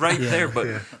 Like, he's right there.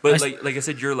 But like I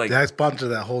said, you're like, Yeah, I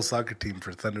sponsored that whole soccer team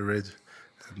for Thunder Ridge.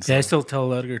 And Yeah, I still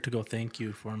tell Edgar to go thank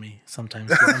you for me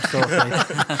sometimes. 'Cause I'm still afraid.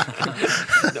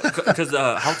 because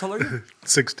how tall are you?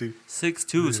 6'2".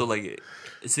 6'2", so like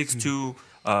 6'2".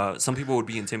 Some people would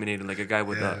be intimidated, like a guy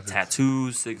with Yeah,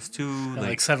 tattoos, 6'2",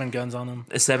 like 7 guns on him.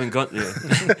 7 gun,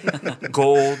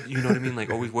 gold. You know what I mean?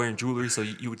 Like always wearing jewelry. So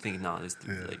you would think, nah, this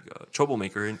dude's like a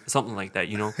troublemaker and something like that,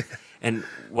 And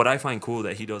what I find cool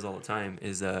that he does all the time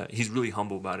is he's really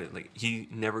humble about it. Like he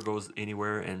never goes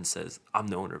anywhere and says, "I'm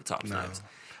the owner of Tops Knives."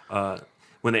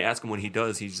 When they ask him what he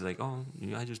does, he's just like, "Oh,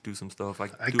 I just do some stuff. I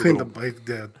do clean a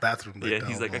the bathroom. yeah."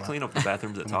 He's like, "I clean up the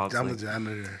bathrooms at Tops." I'm a Like,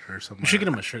 janitor or something. You should get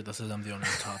him a shirt that says I'm the owner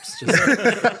of Tops.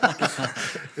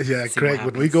 Just, Yeah, Craig.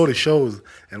 When we go to shows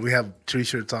and we have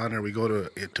T-shirts on, or we go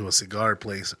to a cigar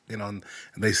place, and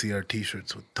they see our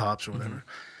T-shirts with Tops or whatever,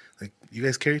 like, you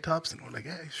guys carry Tops, and we're like,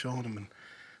 yeah, showing them, and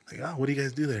like, oh, what do you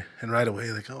guys do there? And right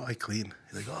away, like, oh, I clean.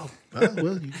 He's like, oh,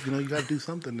 well, you got to do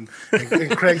something.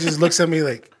 And Craig just looks at me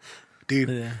like,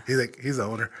 dude, he's like, he's the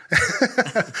owner.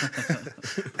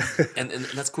 and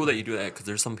that's cool that you do that because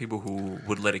there's some people who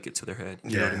would let it get to their head.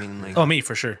 You know what I mean? Like, oh, me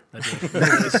for sure. I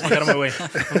got out of my way.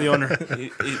 I'm the owner.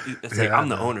 it's like, I'm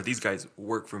the owner. These guys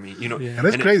work for me. Yeah. And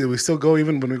it's crazy. We still go,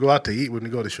 even when we go out to eat, when we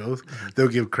go to shows, they'll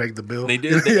give Craig the bill. They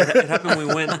did. It happened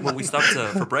when we stopped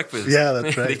for breakfast. Yeah,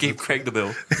 that's right. They gave Craig the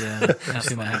bill. Yeah, I've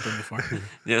seen that happen before.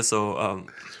 Yeah, so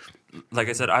like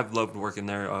I said, I've loved working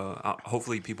there.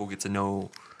 Hopefully people get to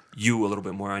know you a little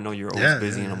bit more. I know you're always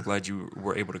busy, and I'm glad you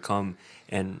were able to come.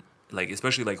 And like,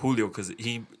 especially like Julio, because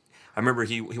I remember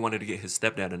he wanted to get his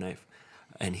stepdad a knife,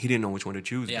 and he didn't know which one to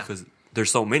choose because there's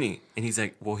so many. And he's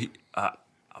like, well,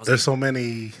 There's so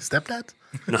many stepdads.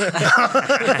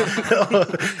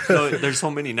 No, there's so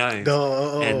many knives.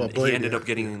 And boy, he ended up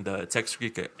getting the Tex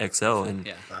Creek XL, and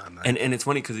Yeah. and it's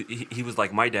funny because he was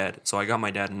like my dad, so I got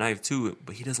my dad a knife too,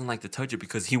 but he doesn't like to touch it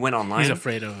because he went online. He's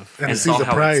afraid of. And saw sees the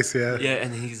how price, it's- yeah. yeah,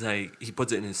 and he's like he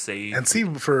puts it in his safe. And see,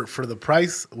 for the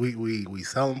price we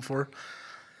sell them for,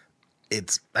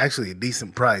 it's actually a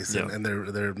decent price, Yeah. and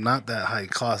they're not that high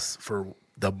cost for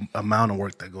the amount of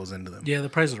work that goes into them. Yeah, the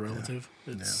price is relative.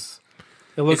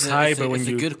 It looks It's high, it's but when it's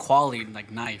you a good quality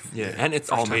like knife. yeah, and it's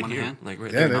First all time made on here, hand. like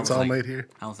right Yeah, there. and I it's was all like- made here.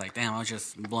 I was like, damn, I was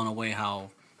just blown away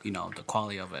how the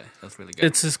quality of it. That's really good.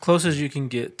 it's as close as you can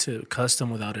get to custom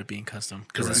without it being custom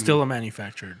because it's still a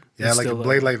manufactured. Yeah, It's like a still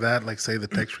blade like that, like say the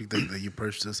Tex Creek that you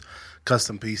purchased,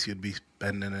 custom piece, you'd be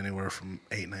spending anywhere from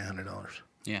 $800-900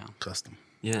 yeah, custom,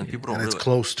 Yeah, and people don't and it's really.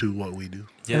 close to what we do.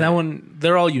 Yeah, And that one,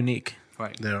 they're all unique.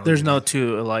 right. There's no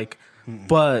two alike,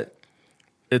 but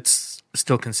it's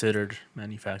still considered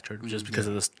manufactured just because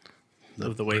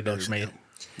of the way they're made.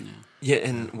 Yeah,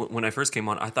 and when I first came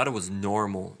on, I thought it was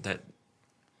normal that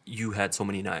you had so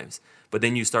many knives. But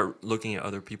then you start looking at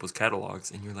other people's catalogs,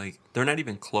 and you're like, they're not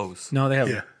even close. No, they have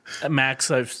Yeah. a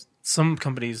max. Some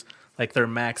companies like their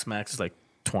max is like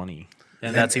 20,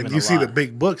 and that's even and you a see lot. the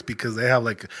big books because they have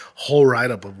like a whole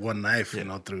write up of one knife, you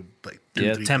know, through like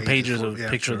two, 3 10 pages full- of yeah,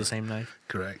 picture of sure. the same knife.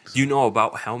 Correct. Do you know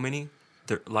about how many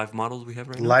live models we have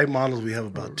right now? Live models we have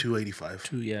about 285.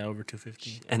 Over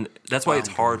 250. And that's why it's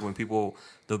hard when people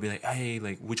they'll be like, "Hey,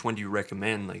 like, which one do you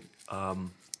recommend? Like,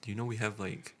 do you know we have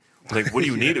like what do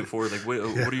you need it for? Like, what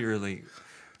are your like?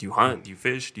 Do you hunt? Do you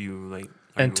fish? Do you like?"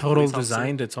 are And you a total police officer?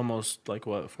 designed, it's almost like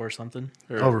what, 4 something?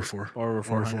 Or Over 4. Over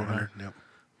 400. Yep.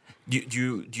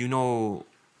 Do you know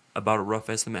about a rough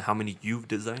estimate how many you've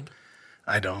designed?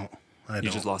 I don't. You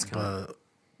just lost count. But,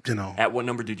 you know, At what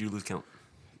number did you lose count?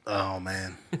 oh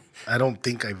man, I don't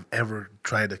think I've ever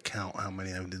tried to count how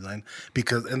many I've designed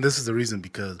and this is the reason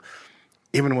because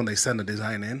even when they send a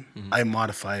design in, I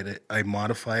modify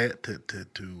it to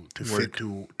fit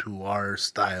to our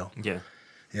style. Yeah,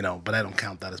 You know, but I don't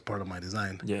count that as part of my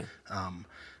design. yeah.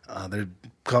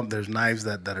 There's knives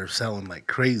that are selling like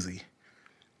crazy,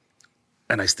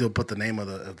 and I still put the name of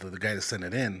the guy that sent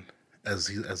it in as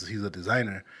he's a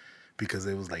designer, because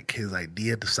it was like his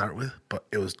idea to start with, but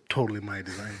it was totally my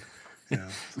design. You know?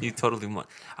 You totally want.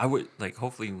 I would like.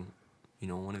 Hopefully,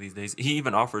 one of these days. He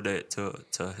even offered it to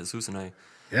Jesus and I.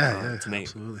 Yeah, to make.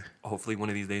 absolutely. Hopefully, one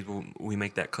of these days we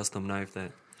make that custom knife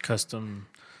that. Custom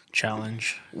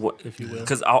challenge, What, if you will.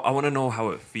 Because I want to know how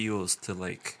it feels to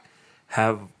like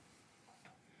have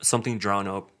something drawn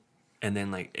up, and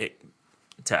then like it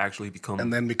to actually become.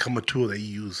 And then become a tool that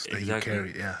you use, that Exactly. you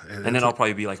carry. Yeah, and then I'll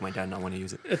probably be like my dad, not want to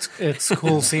use it. It's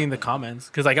cool seeing the comments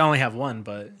because like I only have one,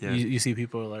 but Yeah. you see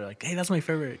people are like, "Hey, that's my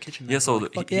favorite kitchen." Yeah, knife." so I'm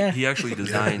like, the, Fuck he, yeah. he actually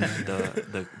designed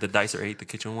the Dicer 8, the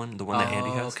kitchen one, the one that Andy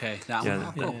has. Okay, that Yeah,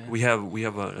 one. Oh, cool. we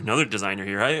have another designer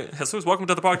here. Hi, Jesus, welcome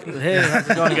to the podcast. Hey, how's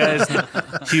it going,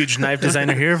 guys? Huge knife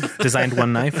designer here. Designed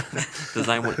one knife.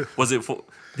 Design one. Was it full?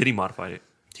 Did he modify it?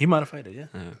 He modified it, yeah,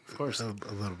 of course. a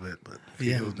little bit, but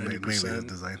Yeah, it was mainly his 90%.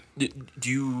 design. Do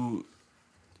you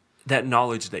that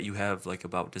knowledge that you have like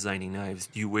about designing knives?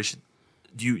 Do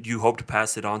you hope to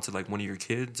pass it on to like one of your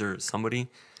kids or somebody?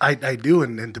 I do,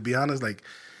 and to be honest, like,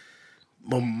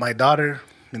 well, my daughter,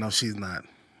 she's not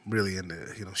really into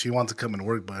it. She wants to come and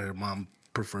work, but her mom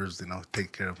prefers,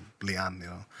 take care of Leon,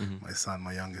 my son,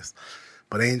 my youngest.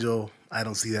 But Angel, I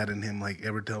don't see that in him. Like,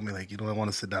 ever tell me, like, I want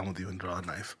to sit down with you and draw a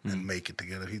knife and make it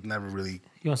together. He's never really.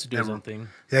 He wants to do his own thing.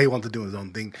 Yeah, he wants to do his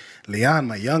own thing. Leon,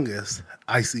 my youngest,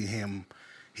 I see him.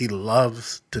 He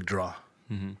loves to draw.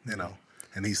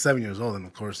 And he's 7 years old, and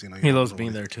of course, He loves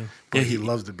being there too. But he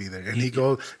loves to be there, and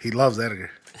he loves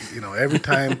Edgar. Every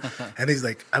time, and he's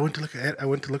like, I went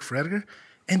to look for Edgar,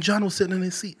 and John was sitting in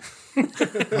his seat.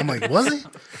 I'm like, was he?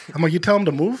 I'm like, you tell him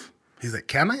to move? He's like,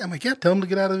 can I? I'm like, yeah, tell him to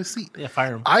get out of his seat. Yeah,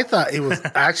 fire him. I thought it was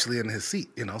actually in his seat,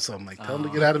 so I'm like, tell him to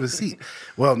get out of his seat.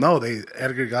 Well, no,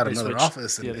 Edgar got another switched-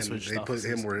 office, and, yeah, they and switched they put offices.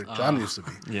 him where John used to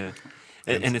be. Yeah,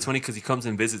 and it's funny because he comes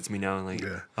and visits me now, and like,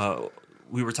 Yeah.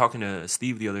 we were talking to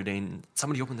Steve the other day, and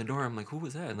somebody opened the door. I'm like, who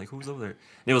was that? And like, who was over there?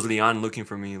 And it was Leon looking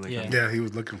for me. Like, Yeah. Yeah, he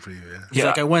was looking for you. He's Yeah.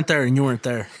 like, I went there and you weren't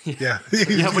there. Yeah,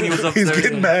 Yeah, when he was he's upstairs,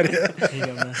 getting yeah. mad.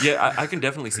 Yeah. yeah, I can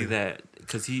definitely see that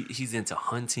because he's into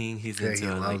hunting. He's Yeah, he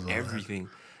into like loves all that. everything,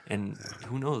 and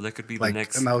who knows? That could be the Like,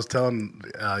 next. and I was telling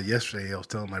yesterday, I was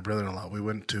telling my brother-in-law, we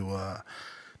went to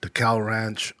Cal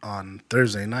Ranch on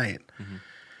Thursday night,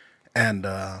 and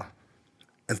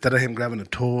instead of him grabbing a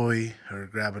toy or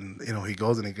grabbing, he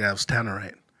goes and he grabs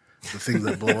tannerite, the things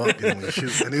that blow up when you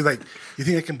shoot, and he's like, "You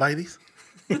think I can buy these?"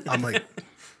 I'm like,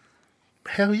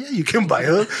 hell yeah, you can buy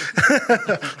hook.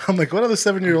 I'm like, what other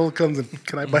 7-year-old comes and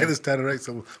can I buy this Tannerite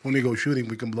so when we go shooting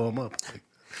we can blow them up? Like,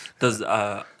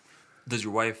 Does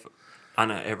your wife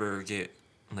Anna ever get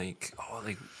like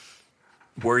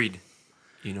worried?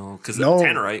 You know, because no,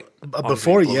 Tannerite. Before,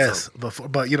 obviously blows yes, up. before,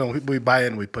 but you know, we buy it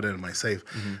and we put it in my safe.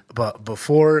 But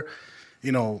before,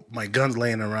 you know, my guns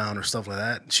laying around or stuff like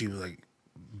that, she was like,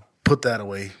 put that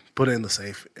away, put it in the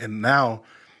safe. And now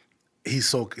he's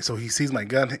so he sees my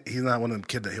gun. He's not one of them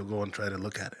kids that he'll go and try to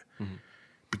look at it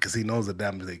because he knows the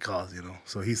damage they cause. You know,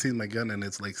 so he sees my gun and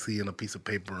it's like seeing a piece of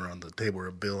paper on the table or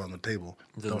a bill on the table.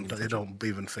 It don't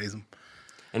even faze him.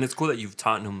 And it's cool that you've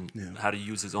taught him how to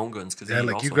use his own guns. Cause Yeah, he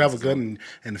like also you grab a has his own. gun,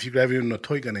 and if you grab even a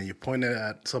toy gun and you point it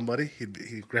at somebody,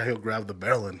 he'll grab the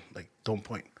barrel and like don't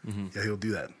point. Yeah, he'll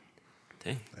do that.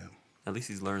 Dang. At least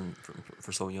he's learned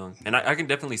for so young. And I can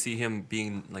definitely see him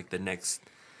being like the next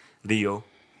Leo,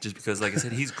 just because, like I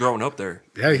said, he's grown up there.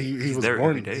 Yeah, he He's was there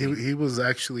born. every day. He was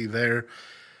actually there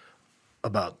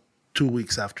about 2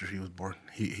 weeks after he was born.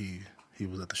 He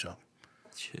was at the shop,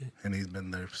 Shit. and he's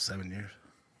been there for 7 years.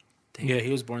 Dang. Yeah,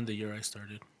 he was born the year I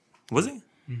started. Was he?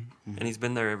 And he's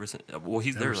been there ever since. Well,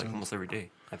 he's there like since. almost every day.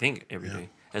 I think every day,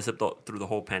 except through the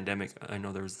whole pandemic. I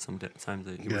know there was some times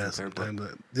that he Yeah, wasn't there.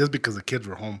 sometimes just because the kids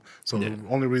were home. So the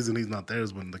only reason he's not there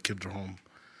is when the kids are home,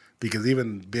 because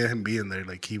even him being there,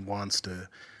 like he wants to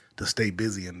stay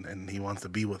busy and he wants to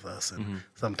be with us. And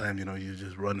sometimes you know you're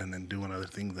just running and doing other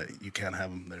things that you can't have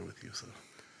him there with you. So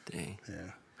Dang.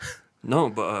 yeah. No,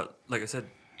 but like I said,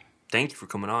 thank you for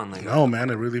coming on. Like, No, man,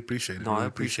 I really appreciate it. no, I really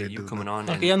appreciate you doing coming that. on.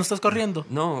 Okay, ya no estás corriendo.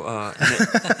 No,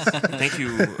 thank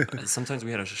you. Sometimes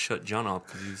we had to shut John off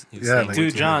because he was Yeah, saying like- way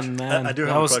Dude, too John, man. I do that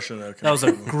have a was, question, though. Can That was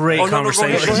a great Oh, no, no, go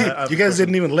ahead, conversation. go ahead. You guys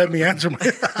didn't even let me answer my.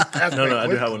 No, I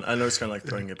do have one. I know it's kind of like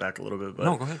throwing it back a little bit, but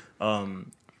much. No, go ahead.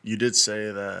 you did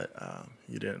say that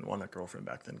you didn't want a girlfriend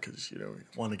back then because you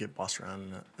want to get bossed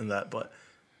around and that, but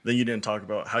then you didn't talk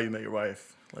about how you met your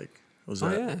wife. Like, was Oh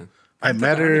that? yeah. I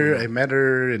met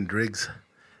her in Driggs.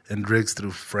 And Driggs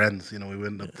through friends, you know, we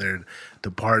went up there to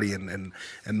party, and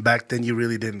back then you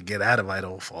really didn't get out of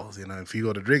Idaho Falls. You know, if you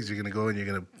go to Driggs, you're gonna go and you're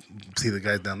gonna see the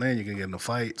guys down there, and you're gonna get in a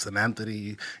fight. St.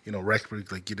 Anthony, you know,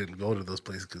 Rexburg, like you didn't go to those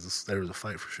places because there was a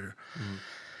fight for sure.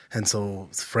 And so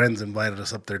friends invited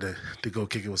us up there to go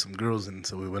kick it with some girls, and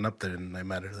so we went up there, and I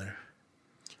met her there.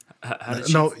 How did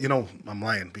she? No, you know, I'm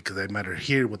lying because I met her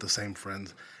here with the same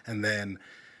friends, and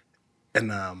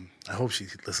I hope she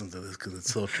listens to this because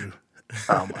it's so true.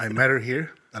 I met her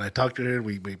here, and I talked to her.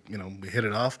 We hit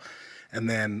it off, and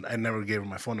then I never gave her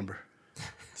my phone number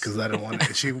because I didn't want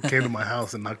it. She came to my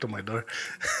house and knocked on my door.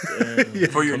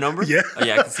 For your number? Yeah. Oh,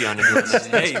 yeah, I can see on it.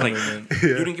 Hey, like,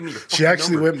 you didn't give me your fucking She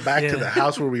actually number. went back to Yeah. the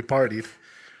house where we partied,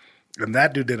 and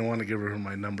that dude didn't want to give her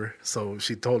my number, so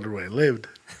she told her where I lived,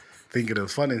 thinking it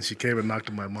was funny, and she came and knocked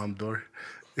on my mom's door.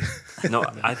 No,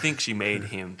 I think she made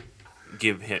him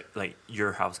give him like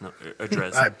your house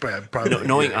address. I probably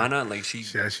Knowing yeah. Anna, like she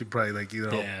Yeah, she probably like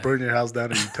Yeah. burn your house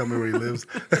down and you tell me where he lives.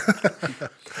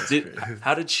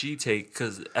 how did she take?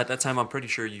 Because at that time, I'm pretty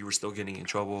sure you were still getting in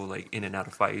trouble, like in and out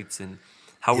of fights, and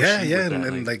how was Yeah, she yeah, with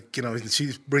that? and like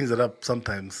she brings it up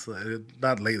sometimes,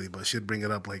 not lately, but she'd bring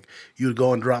it up like you'd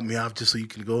go and drop me off just so you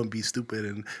can go and be stupid,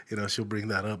 and she'll bring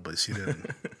that up, but she didn't.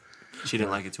 she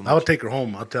didn't like it too I would much. take her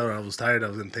home. I'll tell her I was tired. I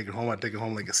was gonna take her home. I'd take her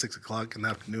home like at 6:00 in the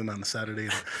afternoon on a Saturday.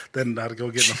 And then I'd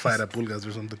go get in a fight at Pulgas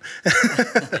or something,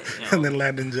 and then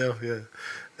land in jail. Yeah,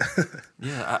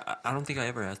 Yeah, I don't think I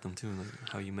ever asked them too, like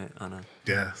how you met Anna.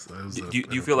 yeah. So it was Do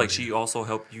you feel like she also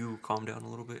helped you calm down a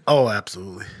little bit? Oh,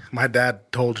 absolutely. My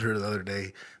dad told her the other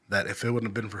day that if it wouldn't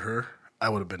have been for her, I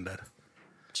would have been dead.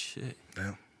 Shit.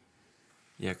 Yeah.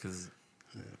 Yeah, because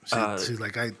She's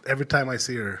like, every time I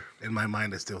see her, in my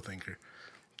mind, I still think her.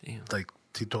 damn. Like,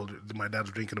 he told her, my dad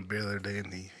was drinking a beer the other day,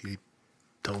 and he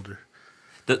told her.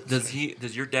 Does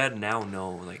your dad now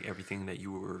know like everything that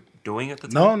you were doing at the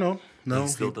time? No. He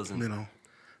still doesn't.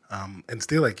 And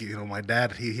still, like, my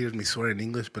dad, he hears me swear in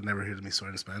English, but never hears me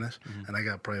swear in Spanish. Mm-hmm. And I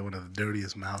got probably one of the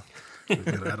dirtiest mouths to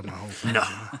get out of my whole family. No.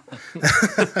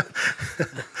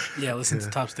 Yeah, listen to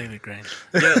Top State with Grind.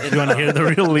 Yeah, You want to hear the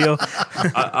real Leo?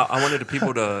 I wanted the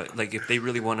people to, like, if they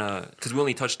really want to, because we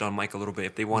only touched on Mike a little bit,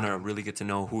 if they want to really get to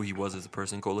know who he was as a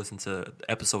person, go listen to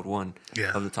episode 1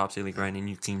 Yeah. of the Top Daily Grind, and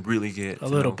you can really get A to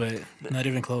little know- bit. Not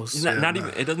even close. Not even,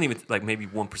 it doesn't even, like, maybe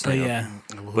 1%. But of- yeah.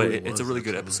 Who But he it's a was, really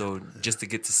good absolutely. episode just to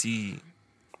get to see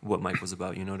what Mike was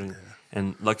about, you know what I mean?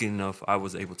 And lucky enough, I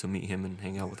was able to meet him and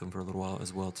hang out with him for a little while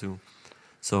as well, too.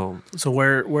 So, So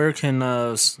where can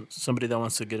somebody that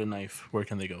wants to get a knife, where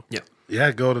can they go? yeah. Yeah,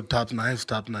 go to Top Knives,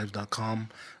 topknives.com.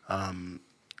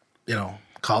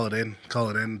 call it in,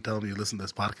 and tell them you listen to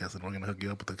this podcast, and we're gonna hook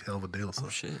you up with a hell of a deal. So Oh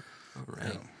shit! All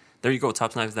right. There you go,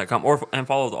 topsknives.com, and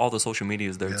follow all the social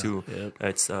medias there too. Yep.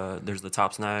 It's there's the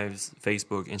Tops Knives,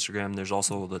 Facebook, Instagram. There's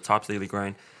also the Tops Daily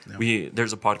Grind.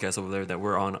 There's a podcast over there that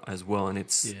we're on as well, and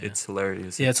it's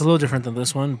hilarious. Yeah, it's a little different than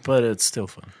this one, but it's still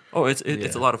fun. Oh, it's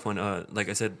a lot of fun. Like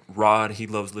I said, Rod, he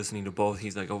loves listening to both.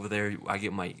 He's like over there, I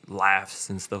get my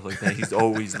laughs and stuff like that. He's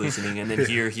always listening, and then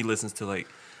here he listens to like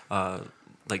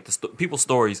the people's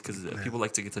stories because people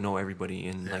like to get to know everybody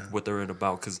and like what they're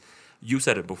about. Because you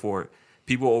said it before.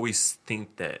 People always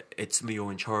think that it's Leo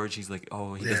in charge. He's like,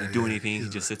 oh, he doesn't do anything. He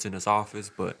just sits in his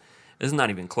office, but it's not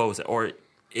even close. Or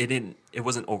it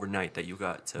wasn't overnight that you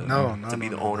got to be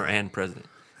the owner and president.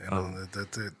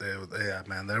 That's it. Yeah,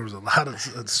 man, there was a lot of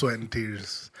sweat and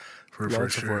tears for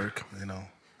sure. Work. You know,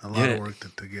 a lot of work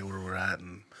to get where we're at,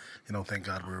 and you know, thank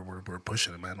God we're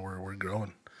pushing it, man. We're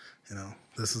growing. You know,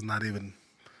 this is not even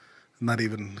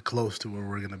close to where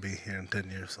we're gonna be here in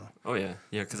 10 years. So. Oh yeah.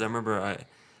 Because I remember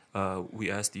we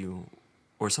asked you,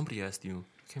 or somebody asked you.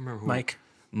 I can't remember who.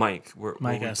 Mike. Where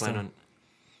we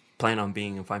plan on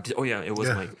being in 5 to. Oh yeah, it was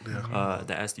Mike. Yeah.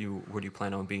 That asked you, where do you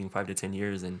plan on being 5 to 10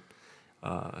 years? And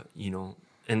you know,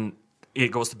 and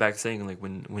it goes to back saying like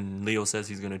when Leo says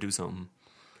he's gonna do something,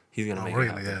 he's gonna make it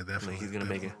happen. Yeah, definitely. Like, he's gonna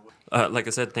make it. Like I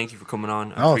said, thank you for coming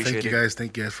on. I appreciate it.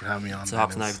 Thank you guys for having me on.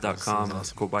 Topsknives.com.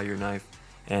 Awesome. Go buy your knife.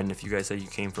 And if you guys say you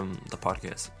came from the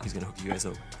podcast, he's going to hook you guys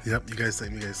up. Yep, you guys say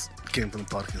you guys came from the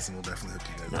podcast, and we'll definitely hook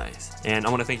you guys up. Nice. And I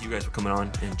want to thank you guys for coming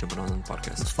on and jumping on the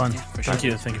podcast. It's fun. Yeah, for Thank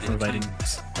sure. you. Thank you for inviting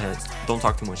us. Don't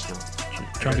talk too much, John.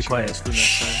 Try to be quiet. Do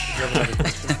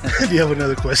Do you have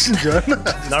another question, John?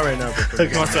 Not right now, but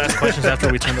He wants to ask questions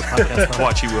after we turn the podcast on.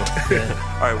 Watch, he will. All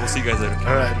right, we'll see you guys later.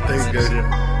 All right, thanks,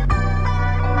 guys.